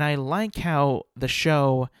 And I like how the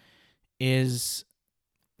show it's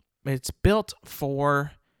built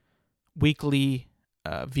for weekly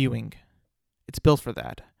viewing. It's built for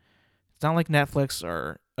that. It's not like Netflix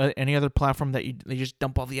or any other platform that they just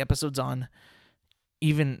dump all the episodes on.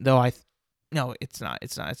 Even though no, it's not.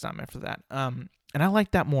 It's not meant for that. And I like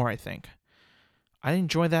that more. I think I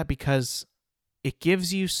enjoy that because it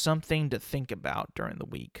gives you something to think about during the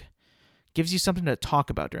week, gives you something to talk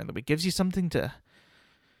about during the week, gives you something to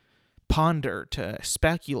ponder, to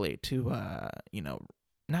speculate, to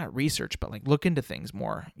not research, but like look into things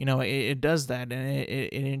more. It does that, and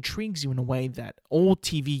it intrigues you in a way that old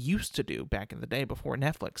TV used to do back in the day before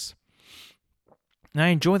Netflix. And I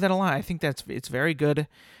enjoy that a lot. I think it's very good.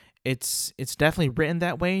 It's definitely written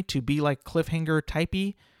that way to be like cliffhanger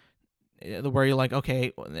typey, where you're like,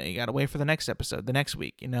 okay, you gotta wait for the next episode, the next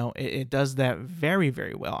week. It does that very,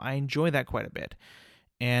 very well. I enjoy that quite a bit,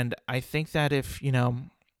 and I think that if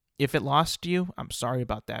it lost you, I'm sorry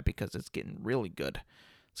about that, because it's getting really good.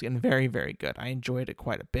 It's getting very, very good. I enjoyed it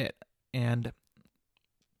quite a bit, and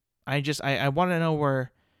I want to know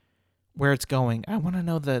where it's going. I want to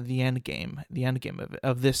know the end game,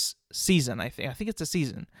 of this season. I think it's a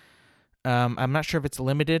season. I'm not sure if it's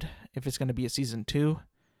limited, if it's going to be a season 2,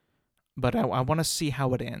 but I want to see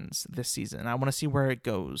how it ends this season. I want to see where it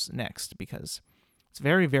goes next, because it's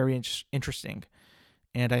very, very interesting.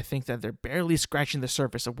 And I think that they're barely scratching the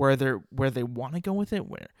surface of where they want to go with it,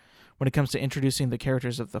 when it comes to introducing the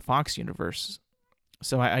characters of the Fox universe.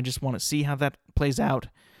 So I just want to see how that plays out,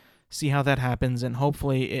 see how that happens, and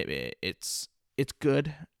hopefully it's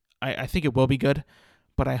good. I think it will be good,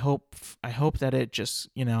 but I hope that it just,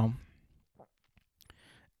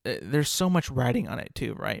 there's so much writing on it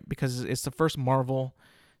too, right? Because it's the first Marvel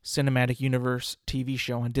Cinematic Universe TV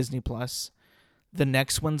show on Disney Plus. The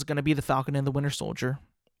next one's going to be The Falcon and the Winter Soldier,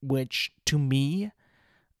 which to me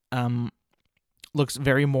looks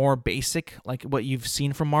very more basic, like what you've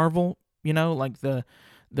seen from Marvel, like the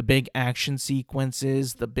big action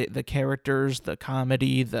sequences, the characters, the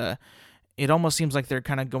comedy, it almost seems like they're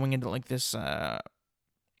kind of going into like this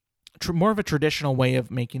more of a traditional way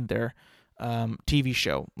of making their TV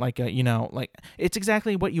show, like like it's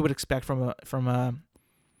exactly what you would expect from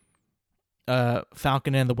a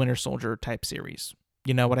Falcon and the Winter Soldier type series.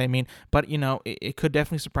 You know what I mean? But it could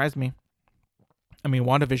definitely surprise me. I mean,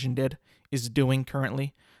 WandaVision is doing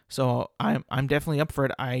currently, so I'm definitely up for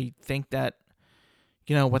it. I think that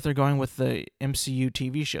what they're going with the MCU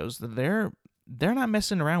TV shows, they're not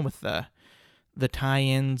messing around with the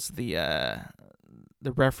tie-ins, the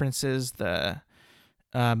references, the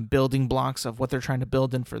building blocks of what they're trying to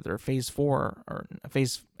build in for their phase 4 or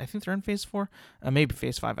phase. I think they're in phase 4, maybe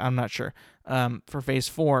phase 5. I'm not sure. For phase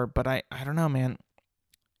 4, but I don't know, man.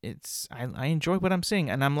 I enjoy what I'm seeing,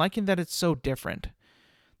 and I'm liking that it's so different.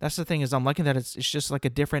 That's the thing, is I'm liking that it's just like a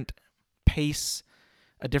different pace,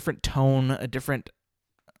 a different tone, a different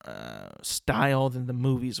style than the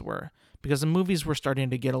movies were, because the movies were starting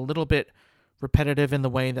to get a little bit repetitive in the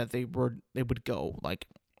way that they would go. Like,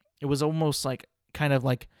 it was almost like kind of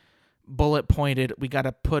like bullet pointed. We got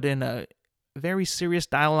to put in a very serious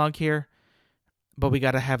dialogue here, but we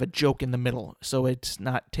got to have a joke in the middle, so it's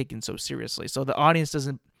not taken so seriously. So the audience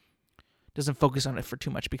doesn't focus on it for too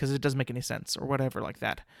much, because it doesn't make any sense or whatever like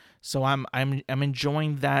that. So I'm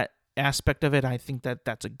enjoying that aspect of it. I think that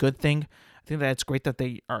that's a good thing. I think that it's great that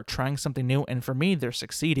they are trying something new, and for me, they're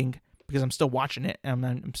succeeding, because I'm still watching it and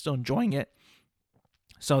I'm still enjoying it.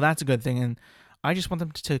 So that's a good thing, and I just want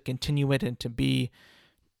them to continue it and to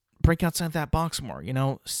break outside that box more.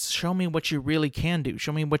 Show me what you really can do.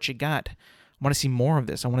 Show me what you got. I want to see more of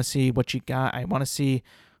this. I want to see what you got. I want to see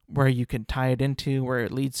where you can tie it into, where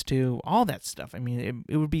it leads to, all that stuff. I mean,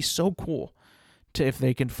 it would be so cool if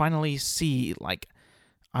they can finally see, like,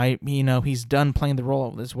 he's done playing the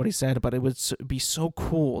role, is what he said, but it would be so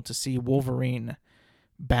cool to see Wolverine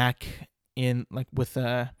back in, like, with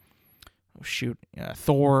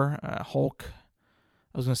Thor, Hulk.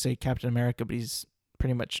 I was going to say Captain America, but he's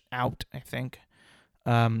pretty much out, I think.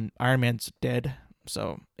 Iron Man's dead,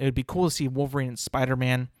 so it would be cool to see Wolverine and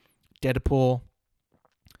Spider-Man, Deadpool,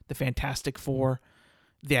 the Fantastic Four,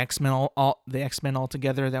 the X-Men all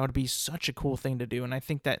together. That would be such a cool thing to do, and I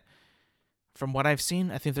think that from what I've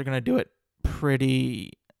seen, I think they're going to do it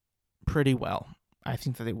pretty well. I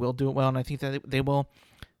think that they will do it well, and I think that they will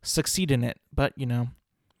succeed in it. But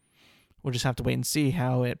we'll just have to wait and see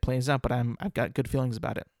how it plays out. But I've got good feelings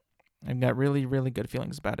about it. I've got really, really good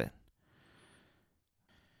feelings about it.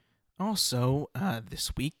 Also,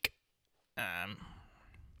 this week,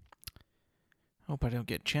 hope I don't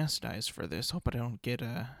get chastised for this. Hope I don't get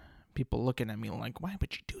people looking at me like, why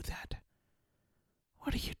would you do that?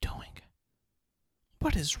 What are you doing?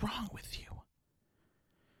 What is wrong with you?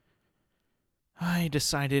 I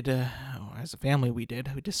decided, as a family we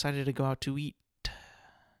decided to go out to eat.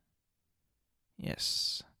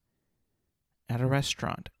 Yes. At a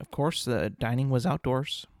restaurant. Of course, the dining was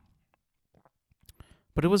outdoors.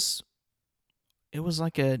 But it was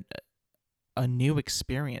like a new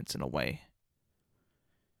experience in a way.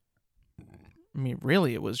 mean,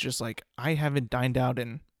 really, it was just like, I haven't dined out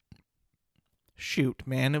in, shoot,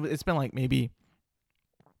 man, it's been like maybe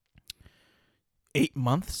 8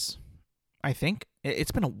 months, I think.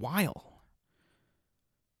 It's been a while.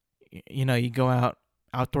 You go out,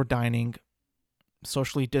 outdoor dining,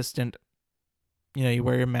 socially distant. You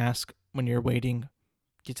wear your mask when you're waiting,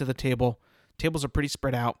 get to the table. Tables are pretty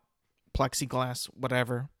spread out, plexiglass,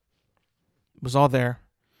 whatever. It was all there.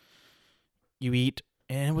 You eat,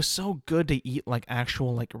 and it was so good to eat like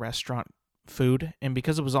actual like restaurant food. And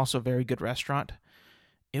because it was also a very good restaurant,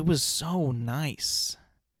 it was so nice.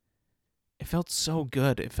 It felt so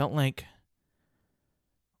good. It felt like,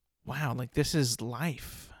 wow, like this is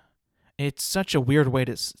life. It's such a weird way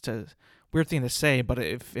to weird thing to say, but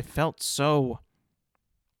it felt so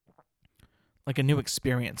like a new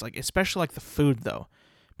experience. Like, especially like the food though,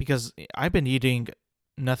 because I've been eating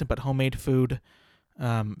nothing but homemade food,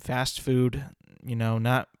 fast food.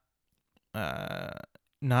 Not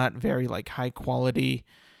very like high quality,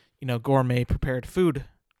 gourmet prepared food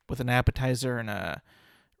with an appetizer and a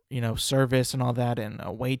service and all that, and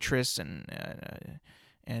a waitress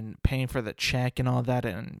and paying for the check and all that,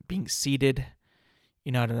 and being seated,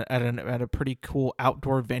 at a pretty cool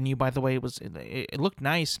outdoor venue. By the way, it looked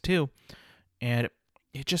nice too, and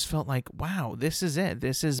it just felt like, wow, this is it.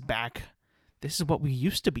 This is back. This is what we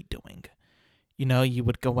used to be doing. You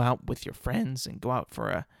would go out with your friends and go out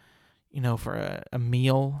for a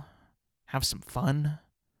meal, have some fun,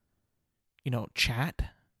 chat.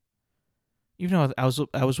 Even though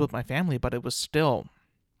I was with my family, but it was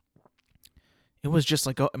just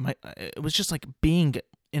like it was just like being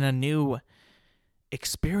in a new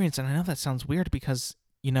experience. And I know that sounds weird because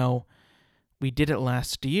we did it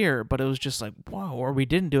last year, but it was just like, wow. Or we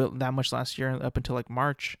didn't do it that much last year up until like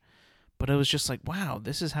March, but it was just like, wow,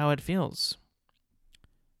 this is how it feels.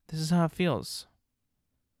 This is how it feels.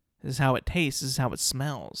 This is how it tastes. This is how it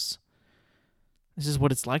smells. This is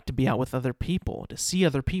what it's like to be out with other people, to see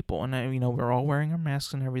other people. And, we're all wearing our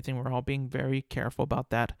masks and everything. We're all being very careful about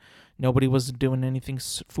that. Nobody was doing anything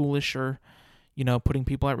foolish or, putting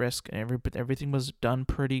people at risk. Everything was done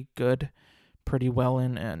pretty good, pretty well,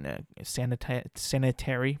 and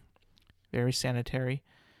sanitary, very sanitary.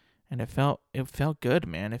 And it felt good,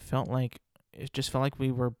 man. It just felt like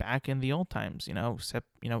we were back in the old times, except,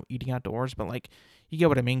 eating outdoors. But like, you get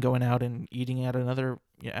what I mean, going out and eating at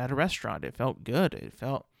at a restaurant. It felt good. It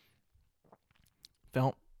felt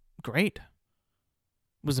great.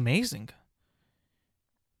 It was amazing.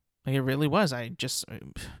 Like, it really was. I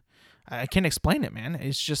can't explain it, man.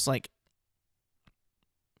 It's just like,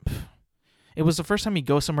 it was the first time you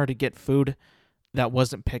go somewhere to get food that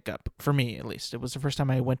wasn't pickup, for me at least. It was the first time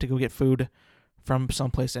I went to go get food from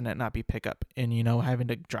someplace and it not be pickup, and having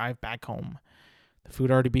to drive back home. The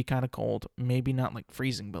food already be kind of cold, maybe not like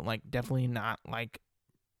freezing, but like definitely not like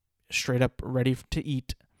straight up ready to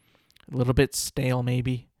eat. A little bit stale,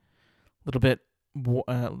 maybe a little bit,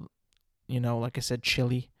 like I said,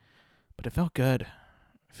 chilly, but it felt good.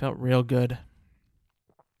 It felt real good.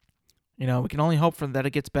 We can only hope for that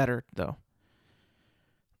it gets better though.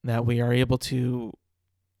 That we are able to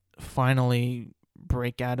finally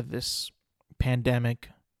break out of this pandemic.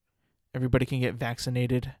 Everybody can get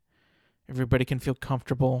vaccinated. Everybody can feel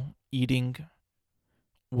comfortable eating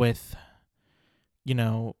with,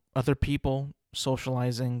 other people,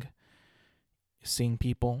 socializing, seeing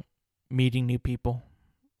people, meeting new people.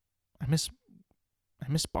 I miss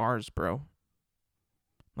bars, bro.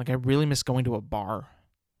 Like, I really miss going to a bar.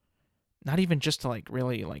 Not even just to like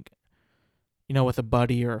really like, with a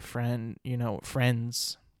buddy or a friend,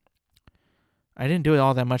 friends. I didn't do it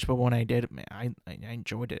all that much, but when I did, man, I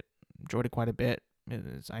enjoyed it. Enjoyed it quite a bit.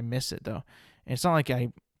 I miss it though. And it's not like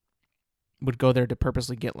I would go there to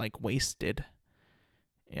purposely get like wasted.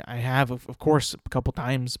 I have, of course, a couple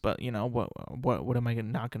times, but what am I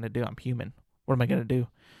not gonna do? I'm human. What am I gonna do?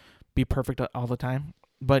 Be perfect all the time?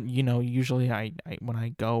 But usually I when I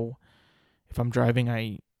go, if I'm driving,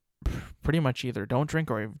 I pretty much either don't drink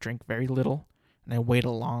or I drink very little, and I wait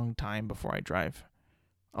a long time before I drive.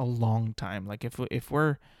 A long time. Like, if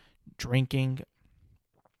we're drinking,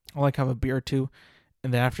 I'll like have a beer or two,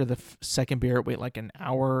 and then after the second beer, wait like an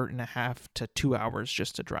hour and a half to 2 hours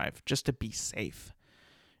just to drive, just to be safe.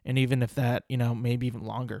 And even if that, maybe even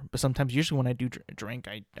longer. But sometimes, usually when I do drink,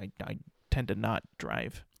 I tend to not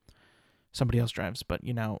drive. Somebody else drives. But,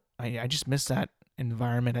 I just miss that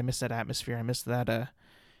environment. I miss that atmosphere. I miss that,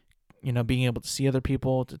 being able to see other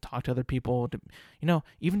people, to talk to other people, to,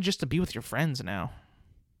 even just to be with your friends now.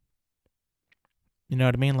 You know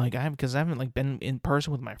what I mean? Like, because I haven't like been in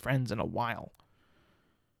person with my friends in a while.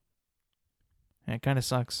 And it kind of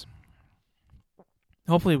sucks.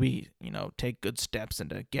 hopefully we, take good steps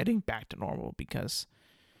into getting back to normal, because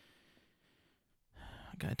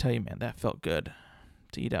I gotta tell you, man, that felt good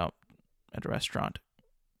to eat out at a restaurant.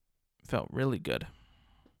 Felt really good.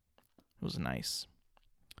 It was nice.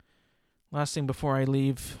 Last thing before I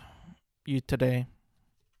leave you today.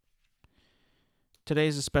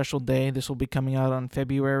 Today's a special day. This will be coming out on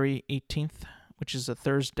February 18th, which is a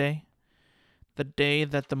Thursday. The day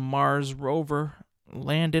that the Mars rover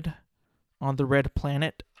landed on the red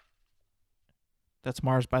planet. That's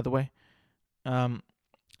Mars, by the way.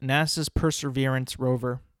 NASA's Perseverance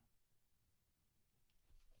rover.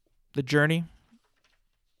 The journey,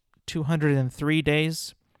 203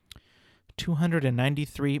 days,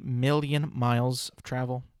 293 million miles of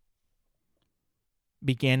travel.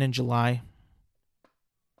 Began in July.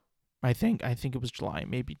 I think it was July,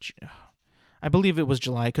 maybe. I believe it was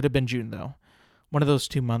July. It could have been June, though. One of those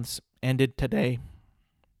 2 months. Ended today.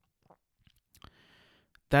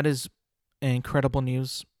 That is incredible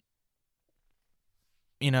news.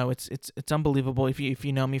 It's unbelievable. If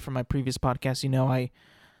you know me from my previous podcast,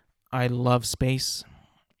 I love space.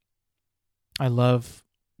 I love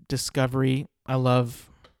discovery. I love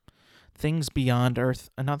things beyond Earth.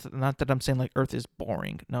 And not that I'm saying like Earth is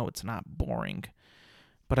boring. No, it's not boring.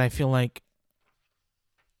 But I feel like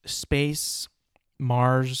space,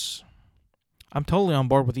 Mars. I'm totally on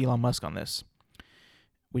board with Elon Musk on this.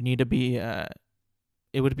 We need to be.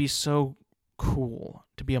 It would be so cool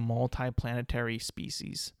to be a multi-planetary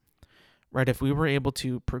species, right? If we were able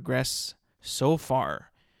to progress so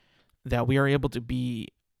far that we are able to be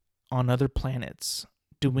on other planets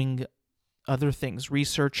doing other things,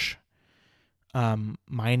 research,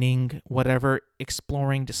 mining, whatever,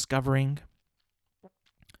 exploring, discovering,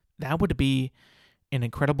 that would be an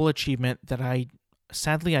incredible achievement that I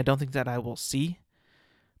don't think that I will see,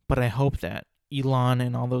 but I hope that Elon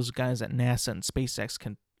and all those guys at NASA and SpaceX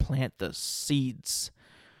can plant the seeds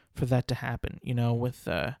for that to happen. With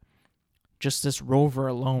just this rover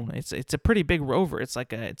alone, it's a pretty big rover. It's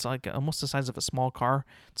like almost the size of a small car.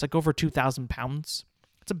 It's like over 2,000 pounds.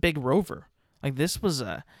 It's a big rover. Like this is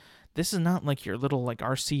not like your little like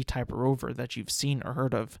RC type rover that you've seen or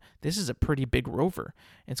heard of. This is a pretty big rover.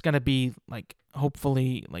 It's gonna be like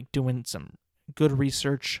hopefully like doing some good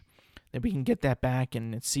research that we can get that back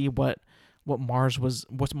and see what Mars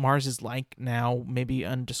is like now. Maybe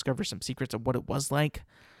undiscover some secrets of what it was like.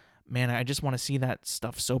 Man, I just want to see that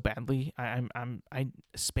stuff so badly.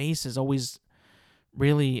 Space has always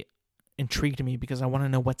really intrigued me because I want to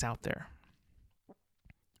know what's out there.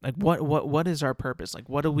 Like what is our purpose? Like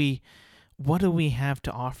what do we have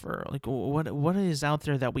to offer? Like what is out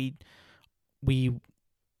there that we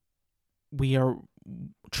are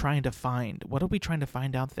trying to find? What are we trying to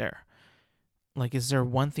find out there? Like, is there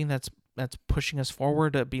one thing that's pushing us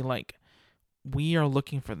forward to be like, we are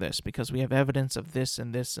looking for this because we have evidence of this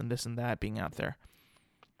and this and this and that being out there?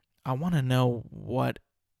 I want to know what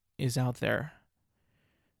is out there.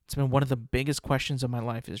 It's been one of the biggest questions of my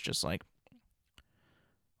life, is just like,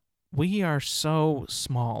 we are so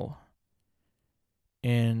small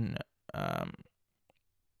in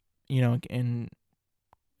in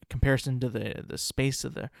comparison to the space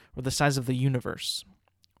of or the size of the universe.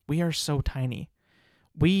 We are so tiny.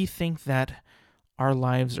 We think that our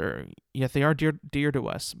lives are, they are dear to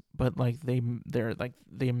us, but like they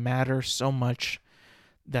matter so much,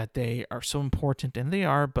 that they are so important, and they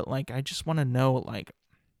are, but like I just want to know like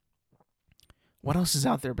what else is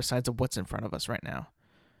out there besides of what's in front of us right now.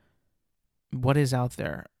 What is out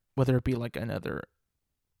there, whether it be like another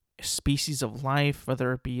species of life,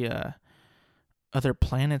 whether it be other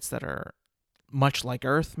planets that are much like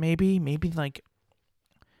Earth, maybe like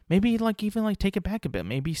even like take it back a bit,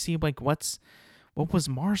 maybe see like what was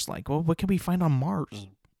Mars like? What can we find on Mars?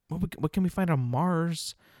 What can we find on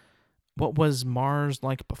Mars? What was Mars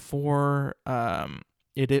like before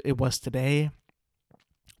it was today?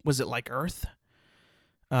 Was it like Earth?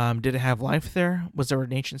 Did it have life there? Was there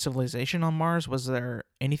an ancient civilization on Mars? Was there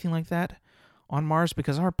anything like that on Mars?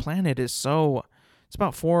 Because our planet is it's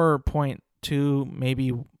about 4.2,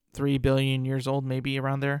 maybe 3 billion years old, maybe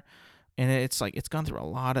around there. And it's like, it's gone through a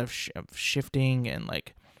lot of shifting and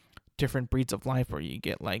like different breeds of life, where you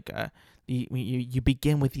get like, you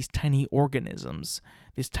begin with these tiny organisms,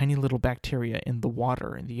 these tiny little bacteria in the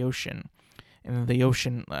water, in the ocean. And then the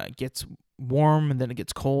ocean gets warm, and then it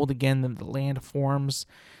gets cold again, then the land forms.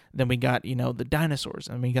 Then we got, the dinosaurs,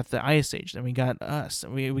 and we got the Ice Age, then we got us,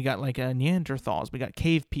 and we got like Neanderthals, we got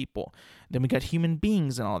cave people, then we got human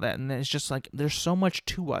beings and all that. And it's just like, there's so much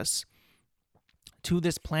to us, to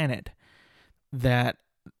this planet, that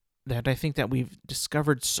I think that we've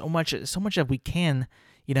discovered so much that we can,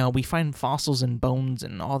 We find fossils and bones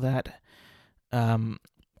and all that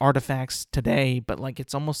artifacts today, but like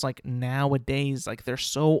it's almost like nowadays, like they're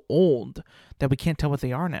so old that we can't tell what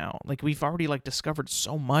they are now. Like we've already like discovered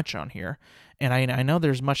so much on here, and I know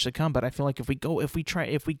there's much to come, but I feel like if we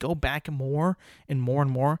go back more and more and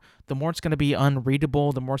more, the more it's going to be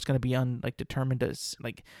unreadable, the more it's going to be determined as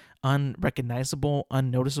like unrecognizable,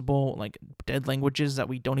 unnoticeable, like dead languages that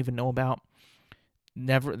we don't even know about,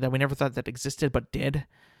 that we never thought that existed but did.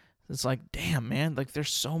 It's like, damn, man, like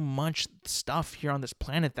there's so much stuff here on this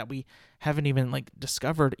planet that we haven't even like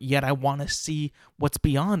discovered yet. I want to see what's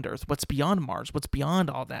beyond Earth, what's beyond Mars, what's beyond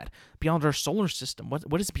all that, beyond our solar system.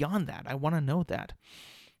 What is beyond that? I want to know that.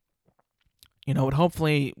 But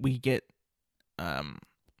hopefully we get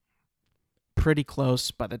pretty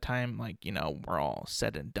close by the time we're all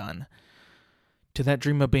said and done to that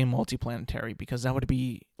dream of being multiplanetary, because that would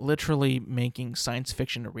be literally making science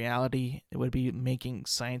fiction a reality. It would be making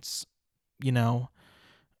science, the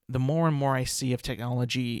more and more I see of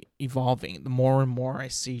technology evolving, the more and more I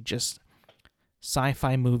see just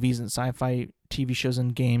sci-fi movies and sci-fi TV shows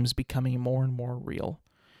and games becoming more and more real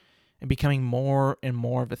and becoming more and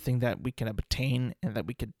more of a thing that we can obtain and that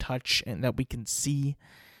we can touch and that we can see.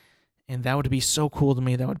 And that would be so cool to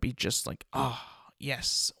me. That would be just like, oh,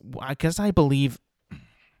 yes, because I believe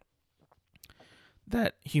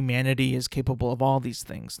that humanity is capable of all these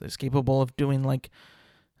things. It's capable of doing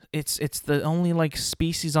it's the only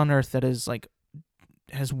species on Earth that is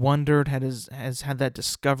has wondered, has had that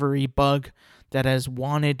discovery bug, that has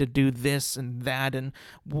wanted to do this and that, and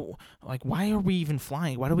why are we even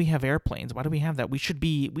flying? Why do we have airplanes? Why do we have that? We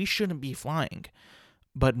shouldn't be flying,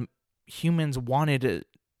 but humans wanted to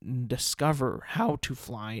discover how to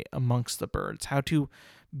fly amongst the birds, how to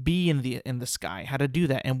be in the sky, how to do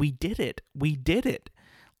that, and we did it. If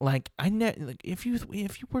you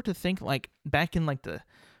were to think back in the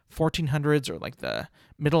 1400s or the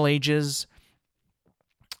Middle Ages,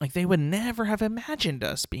 they would never have imagined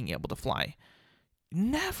us being able to fly.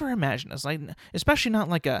 Never imagined us, especially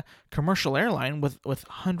not a commercial airline with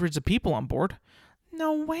hundreds of people on board.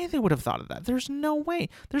 No way they would have thought of that. There's no way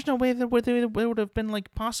that it would have been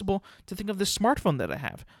possible to think of this smartphone that I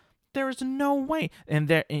have. There is no way. And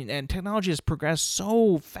technology has progressed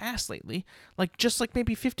so fast lately. Just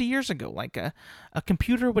maybe 50 years ago, a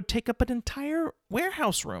computer would take up an entire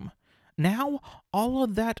warehouse room. Now, all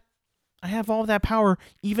of that, I have all of that power,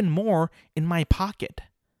 even more, in my pocket.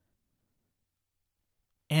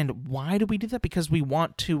 And why do we do that? Because we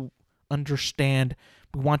want to understand,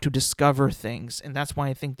 we want to discover things. And that's why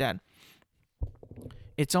I think that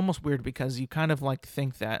it's almost weird, because you kind of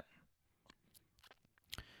think that,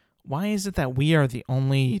 why is it that we are the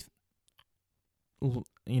only,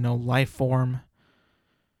 life form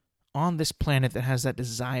on this planet that has that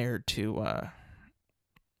desire to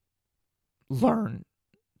learn,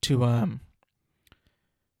 to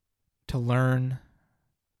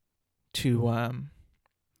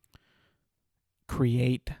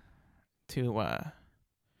create, to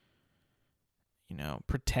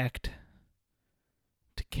protect,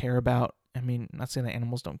 to care about? I mean, not saying that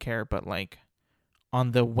animals don't care, but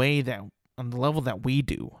on the level that we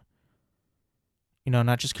do,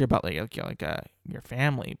 not just care about your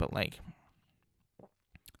family, but why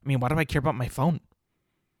do I care about my phone?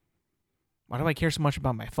 Why do I care so much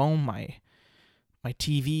about my phone, my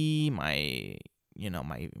TV, my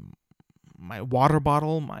water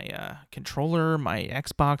bottle, my controller, my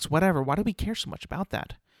Xbox, whatever? Why do we care so much about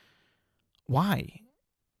that? Why?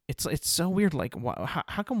 It's so weird.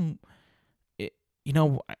 How come it?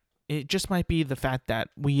 It just might be the fact that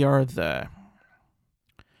we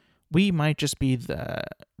might just be the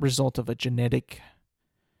result of a genetic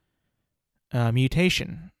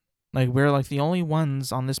mutation. We're the only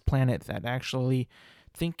ones on this planet that actually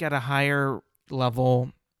think at a higher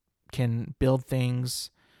level, can build things,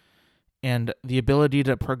 and the ability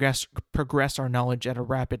to progress our knowledge at a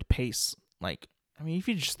rapid pace. If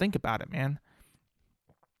you just think about it, man.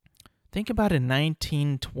 Think about it in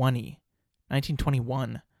 1920,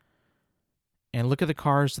 1921. And look at the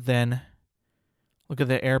cars then, look at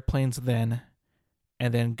the airplanes then,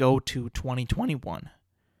 and then go to 2021.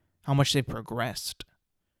 How much they progressed.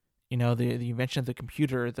 The invention of the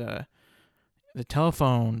computer, the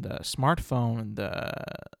telephone, the smartphone,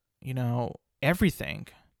 everything.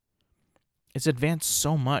 It's advanced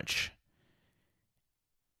so much.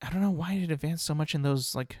 I don't know why it advanced so much in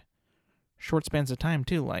those short spans of time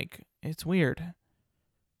too. It's weird.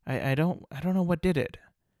 I don't know what did it.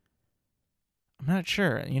 I'm not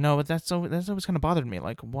sure, but that's always kind of bothered me.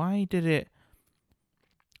 Why did it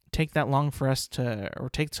take that long for us to, or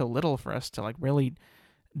take so little for us to really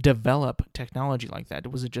develop technology like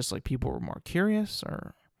that? Was it just like people were more curious,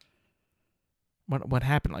 or what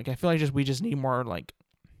happened? Like, I feel like we just need more, like,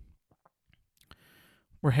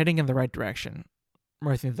 we're heading in the right direction,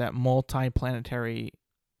 where I think that multi-planetary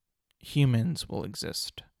humans will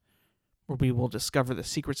exist, where we will discover the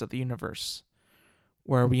secrets of the universe,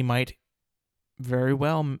 where we might very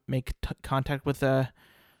well make contact with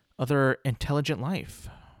other intelligent life.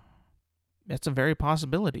 That's a very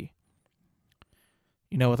possibility.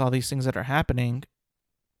 With all these things that are happening,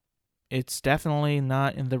 it's definitely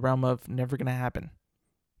not in the realm of never going to happen,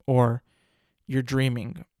 or you're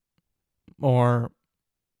dreaming, or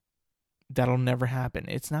that'll never happen.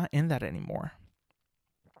 It's not in that anymore.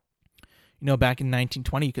 Back in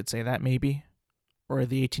 1920, you could say that maybe, or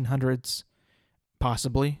the 1800s,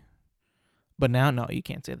 possibly. But now, no, you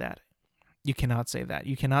can't say that. You cannot say that.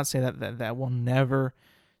 You cannot say that we'll never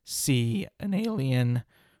see an alien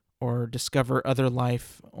or discover other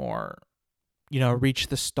life, or, reach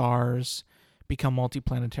the stars, become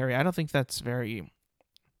multiplanetary. I don't think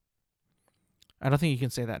you can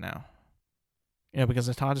say that now. Because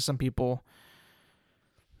I talked to some people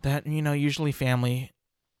that, usually family,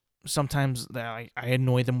 sometimes I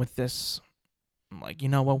annoy them with this. I'm like,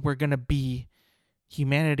 what we're going to be,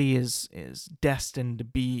 humanity is destined to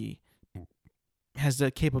be, has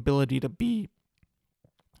the capability to be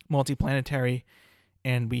multiplanetary,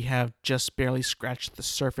 and we have just barely scratched the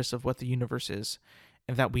surface of what the universe is,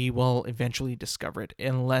 and that we will eventually discover it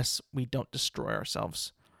unless we don't destroy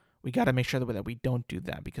ourselves. We got to make sure that we don't do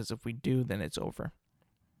that, because if we do, then it's over.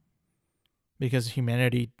 Because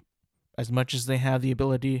humanity, as much as they have the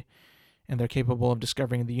ability and they're capable of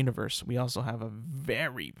discovering the universe, we also have a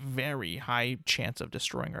very, very high chance of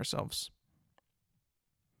destroying ourselves.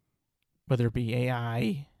 Whether it be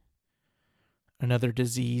AI, another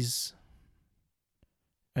disease,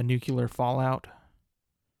 a nuclear fallout,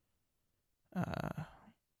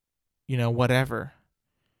 whatever.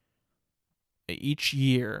 Each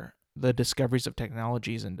year, the discoveries of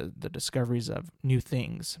technologies and the discoveries of new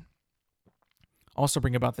things also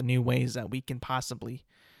bring about the new ways that we can possibly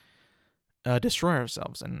destroy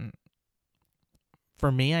ourselves. And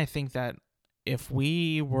for me, I think that if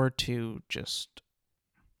we were to just,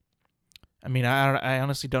 I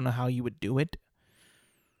honestly don't know how you would do it,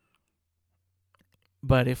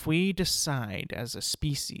 but if we decide as a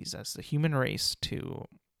species, as the human race, to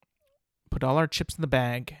put all our chips in the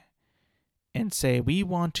bag and say we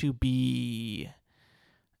want to be,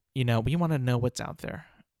 we want to know what's out there.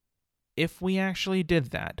 If we actually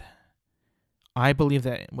did that, I believe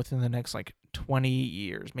that within the next 20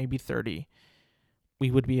 years, maybe 30, we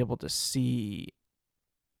would be able to see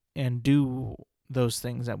and do those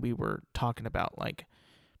things that we were talking about, like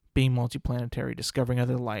being multiplanetary, discovering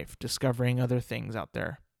other life, discovering other things out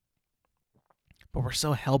there. But we're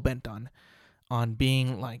so hell-bent on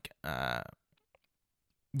being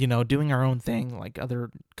doing our own thing, like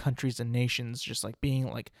other countries and nations, just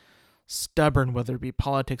being stubborn, whether it be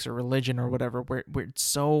politics or religion or whatever. It's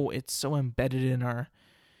so embedded in our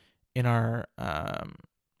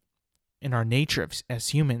nature as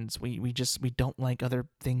humans. We don't like other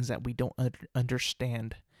things that we don't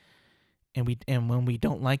understand, and when we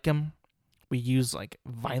don't like them, we use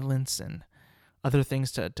violence and other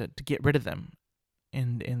things to get rid of them,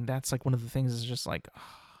 and that's one of the things is just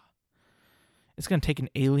it's gonna take an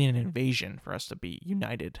alien invasion for us to be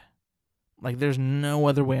united. There's no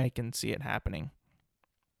other way I can see it happening.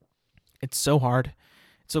 It's so hard,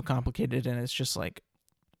 it's so complicated, and it's just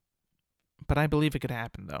but I believe it could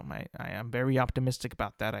happen, though. I am very optimistic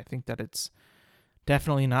about that. I think that it's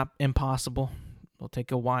definitely not impossible. It'll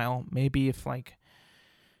take a while. Maybe if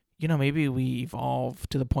maybe we evolve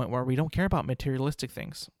to the point where we don't care about materialistic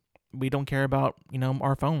things. We don't care about,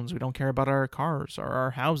 our phones. We don't care about our cars or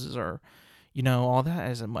our houses or, all that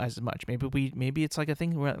as much. Maybe it's a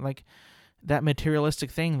thing where that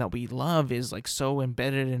materialistic thing that we love is so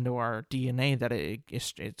embedded into our DNA that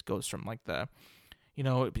it goes from the,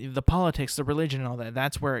 the politics, the religion, and all that.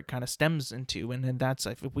 That's where it kind of stems into, and then that's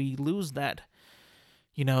if we lose that,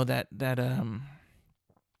 that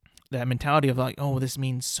mentality of oh, this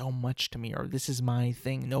means so much to me, or this is my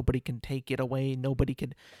thing. Nobody can take it away. Nobody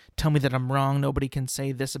could tell me that I'm wrong. Nobody can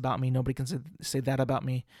say this about me. Nobody can say that about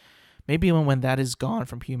me. Maybe when that is gone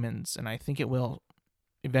from humans, and I think it will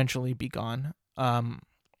eventually be gone,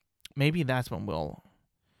 maybe that's when we'll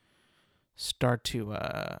start to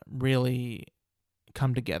really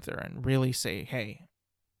come together and really say, hey,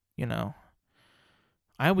 I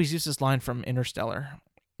always use this line from Interstellar,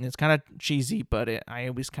 and it's kind of cheesy, but I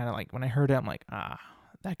always kind of when I heard it, I'm like,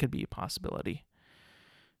 that could be a possibility.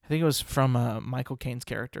 I think it was from Michael Caine's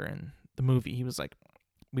character in the movie. He was like,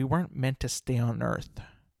 we weren't meant to stay on Earth.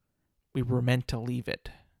 We were meant to leave it.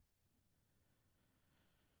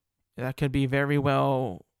 That could be very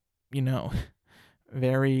well,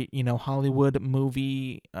 very, Hollywood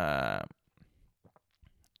movie,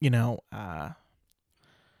 you know, uh,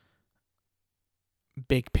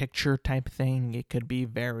 big picture type thing. It could be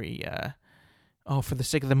very, for the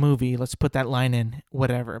sake of the movie, let's put that line in,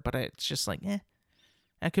 whatever. But it's just like,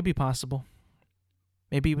 that could be possible.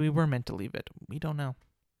 Maybe we were meant to leave it. We don't know.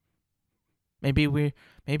 Maybe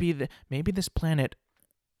this planet,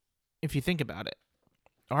 if you think about it,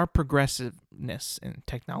 our progressiveness in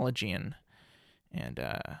technology and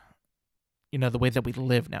the way that we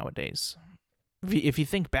live nowadays. If you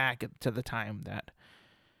think back to the time that,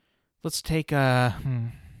 let's take the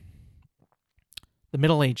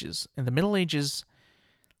Middle Ages. In the Middle Ages,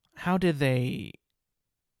 how did they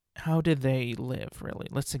live, really?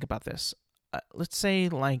 Let's think about this. Let's say,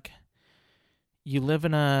 like, you live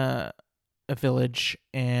in a village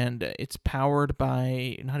and it's powered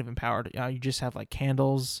by, not even powered, you just have like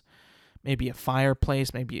candles, maybe a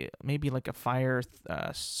fireplace, maybe like a fire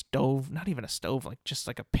stove, not even a stove, like just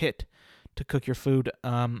like a pit to cook your food.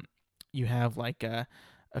 You have like a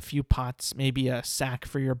few pots, maybe a sack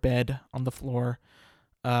for your bed on the floor,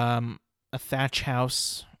 a thatch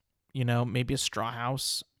house, maybe a straw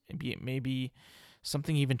house, maybe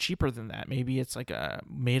something even cheaper than that. Maybe it's like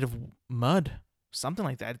made of mud, something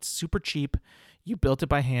like that. It's super cheap. You built it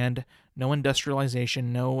by hand. No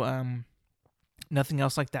industrialization. No nothing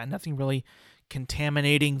else like that. Nothing really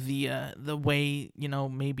contaminating the way,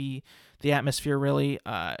 maybe the atmosphere really.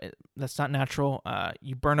 That's not natural.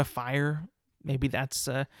 You burn a fire. Maybe that's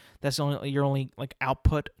only your only like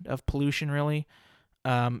output of pollution really.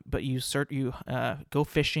 But you go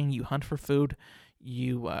fishing. You hunt for food.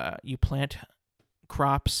 You plant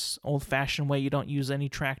crops old-fashioned way. You don't use any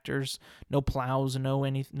tractors, no plows,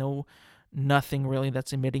 no nothing really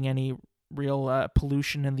that's emitting any real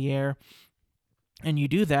pollution in the air. And you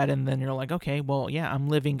do that, and then you're like, okay, well, yeah, I'm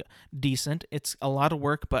living decent. It's a lot of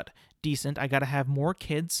work, but decent. I got to have more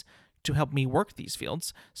kids to help me work these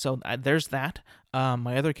fields. So there's that.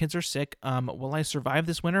 My other kids are sick. Will I survive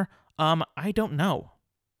this winter? I don't know.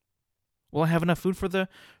 Will I have enough food for the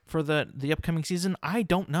upcoming season? I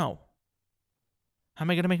don't know. How am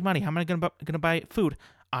I going to make money? How am I going to buy food?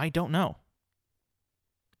 I don't know.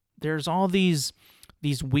 There's all these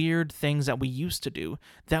weird things that we used to do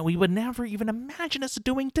that we would never even imagine us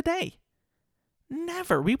doing today.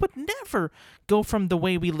 Never. We would never go from the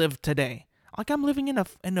way we live today. Like, I'm living in a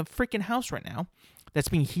freaking house right now that's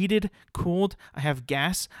being heated, cooled. I have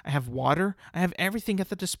gas. I have water. I have everything at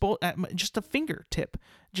the disposal, at just a fingertip.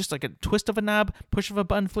 Just like a twist of a knob, push of a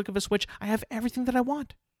button, flick of a switch. I have everything that I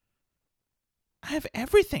want. I have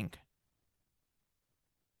everything.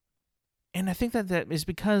 And I think that is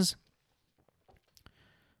because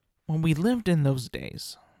when we lived in those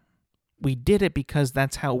days, we did it because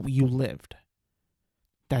that's how you lived.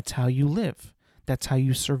 That's how you live. That's how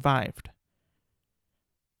you survived.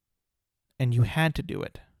 And you had to do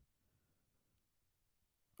it.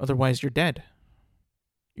 Otherwise, you're dead.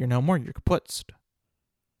 You're no more. You're kaputzed.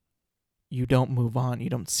 You don't move on. You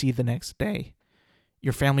don't see the next day.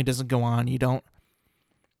 Your family doesn't go on. You don't.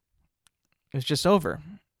 It's just over.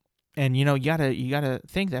 And you gotta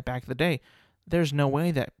think that back in the day, there's no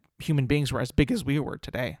way that human beings were as big as we were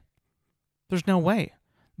today. There's no way.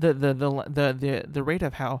 The rate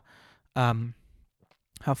of how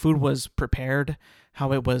food was prepared,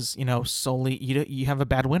 how it was, solely, you have a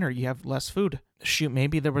bad winter, you have less food. Shoot,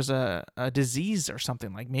 maybe there was a disease or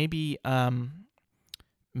something, like maybe a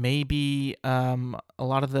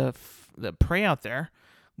lot of the prey out there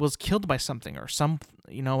was killed by something or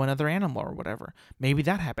another animal or whatever. Maybe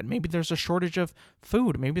that happened. Maybe there's a shortage of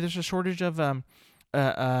food. Maybe there's a shortage of a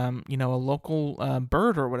local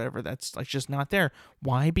bird or whatever that's like just not there.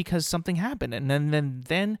 Why? Because something happened, and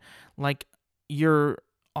then like you're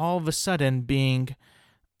all of a sudden being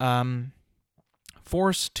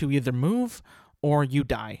forced to either move or you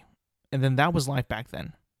die, and then that was life back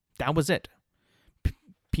then. That was it.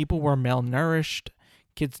 People were malnourished.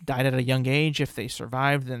 Kids died at a young age. If they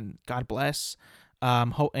survived, then God bless.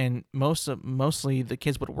 And mostly the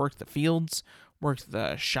kids would work the fields, work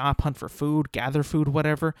the shop, hunt for food, gather food,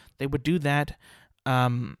 whatever. They would do that.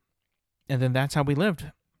 And then that's how we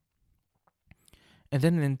lived. And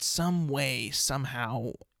then in some way,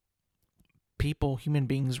 somehow, human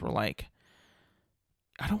beings were like,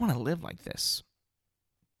 I don't want to live like this.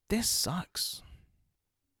 This sucks.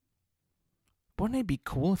 Wouldn't it be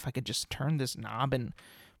cool if I could just turn this knob and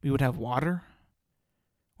we would have water?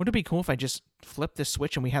 Wouldn't it be cool if I just flipped this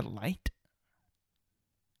switch and we had light?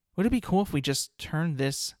 Would it be cool if we just turned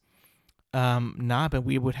this knob and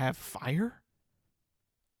we would have fire?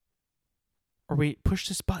 Or we push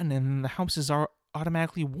this button and the houses are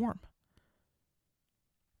automatically warm?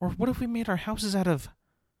 Or what if we made our houses out of,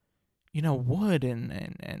 wood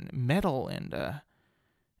and metal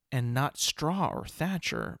and not straw or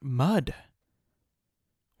thatch or mud?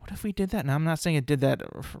 What if we did that? Now, I'm not saying it did that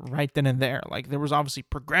right then and there. Like, there was obviously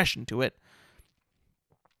progression to it.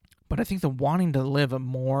 But I think the wanting to live a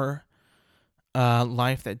more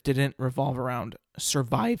life that didn't revolve around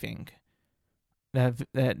surviving,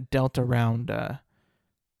 that dealt around,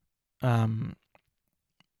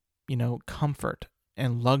 comfort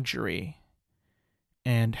and luxury,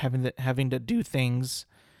 and having to do things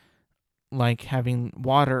like having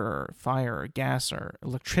water or fire or gas or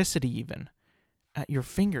electricity even at your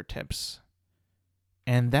fingertips,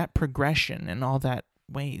 and that progression and all that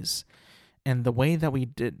ways, and the way that we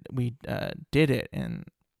did it, and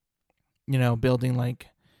building like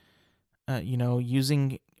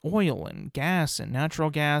using oil and gas and natural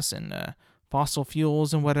gas and fossil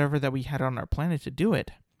fuels and whatever that we had on our planet to do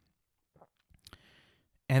it.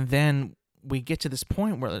 And then we get to this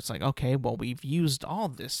point where it's like, okay, well, we've used all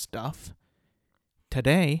this stuff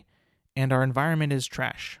today and our environment is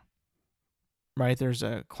trash, right? There's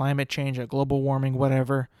a climate change, a global warming,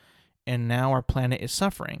 whatever, and now our planet is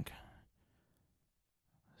suffering.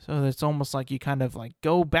 So it's almost like you kind of like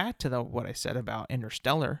go back to what I said about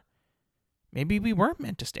Interstellar. Maybe we weren't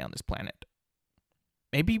meant to stay on this planet.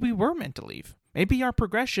 Maybe we were meant to leave. Maybe our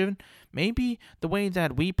progression, maybe the way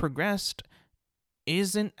that we progressed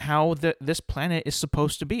isn't how this planet is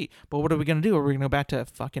supposed to be. But what are we going to do? Are we going to go back to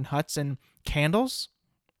fucking huts and candles?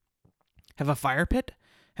 Have a fire pit?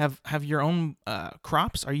 Have your own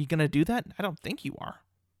crops? Are you going to do that? I don't think you are.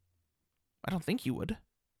 I don't think you would.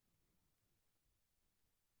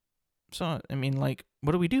 So, I mean, like,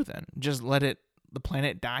 what do we do then? Just let the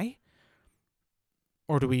planet die?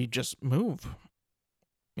 Or do we just move?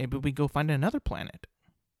 Maybe we go find another planet.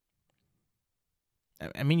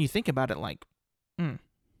 I mean, you think about it like,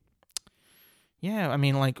 yeah, I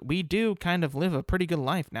mean, like, we do kind of live a pretty good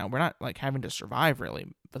life now. We're not, like, having to survive, really,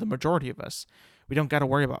 for the majority of us. We don't got to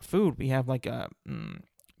worry about food. We have, like,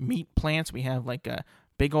 meat plants. We have, like,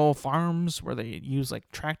 big old farms where they use,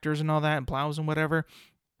 like, tractors and all that, and plows and whatever,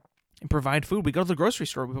 and provide food. We go to the grocery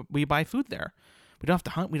store. We buy food there. We don't have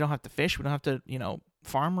to hunt. We don't have to fish. We don't have to,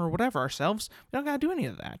 farm or whatever ourselves. We don't got to do any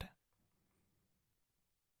of that.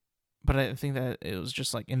 But I think that it was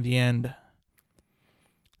just, like, in the end,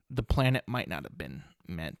 the planet might not have been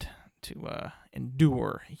meant to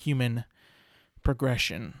endure human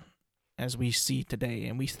progression as we see today,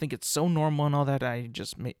 and we think it's so normal and all that.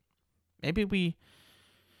 Maybe we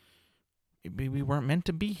weren't meant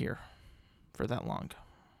to be here for that long.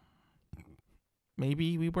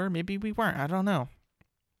 Maybe we were, maybe we weren't. I don't know.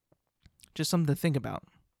 Just something to think about.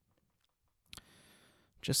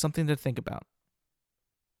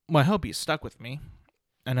 Well, I hope you stuck with me.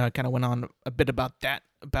 I know I kind of went on a bit about that,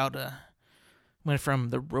 went from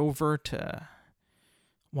the rover to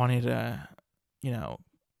wanting to,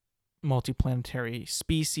 multiplanetary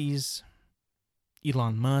species.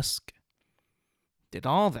 Elon Musk did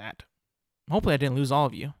all that. Hopefully I didn't lose all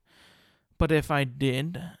of you. But if I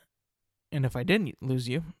did, and if I didn't lose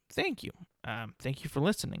you, thank you. Thank you for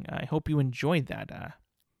listening. I hope you enjoyed that. I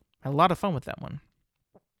had a lot of fun with that one.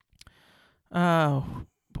 Oh,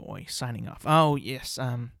 boy, signing off. Oh, yes.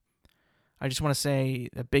 I just want to say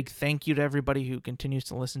a big thank you to everybody who continues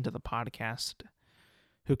to listen to the podcast,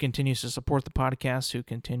 who continues to support the podcast, who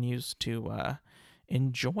continues to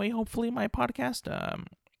enjoy, hopefully, my podcast.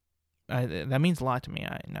 That means a lot to me.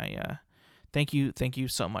 I thank you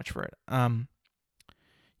so much for it.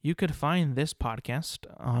 You could find this podcast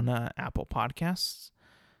on Apple Podcasts,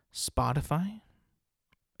 Spotify,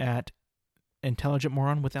 at Intelligent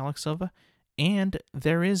Moron with Alex Silva, and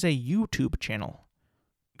there is a YouTube channel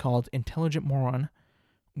called Intelligent Moron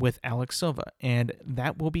with Alex Silva, and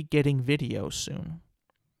that will be getting video soon.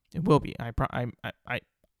 It will be.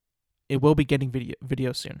 It will be getting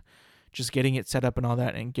video soon. Just getting it set up and all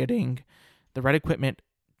that, and getting the right equipment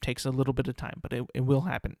takes a little bit of time, but it will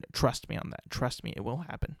happen. Trust me on that. Trust me, it will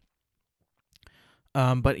happen.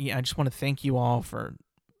 But yeah, I just want to thank you all for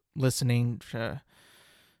listening.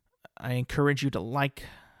 I encourage you to like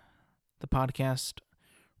the podcast,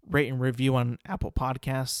 rate and review on Apple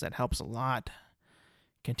Podcasts. That helps a lot.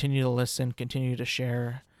 Continue to listen. Continue to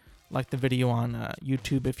share. Like the video on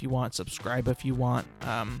YouTube if you want. Subscribe if you want.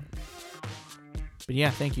 But yeah,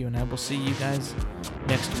 thank you, and I will see you guys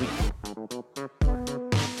next week.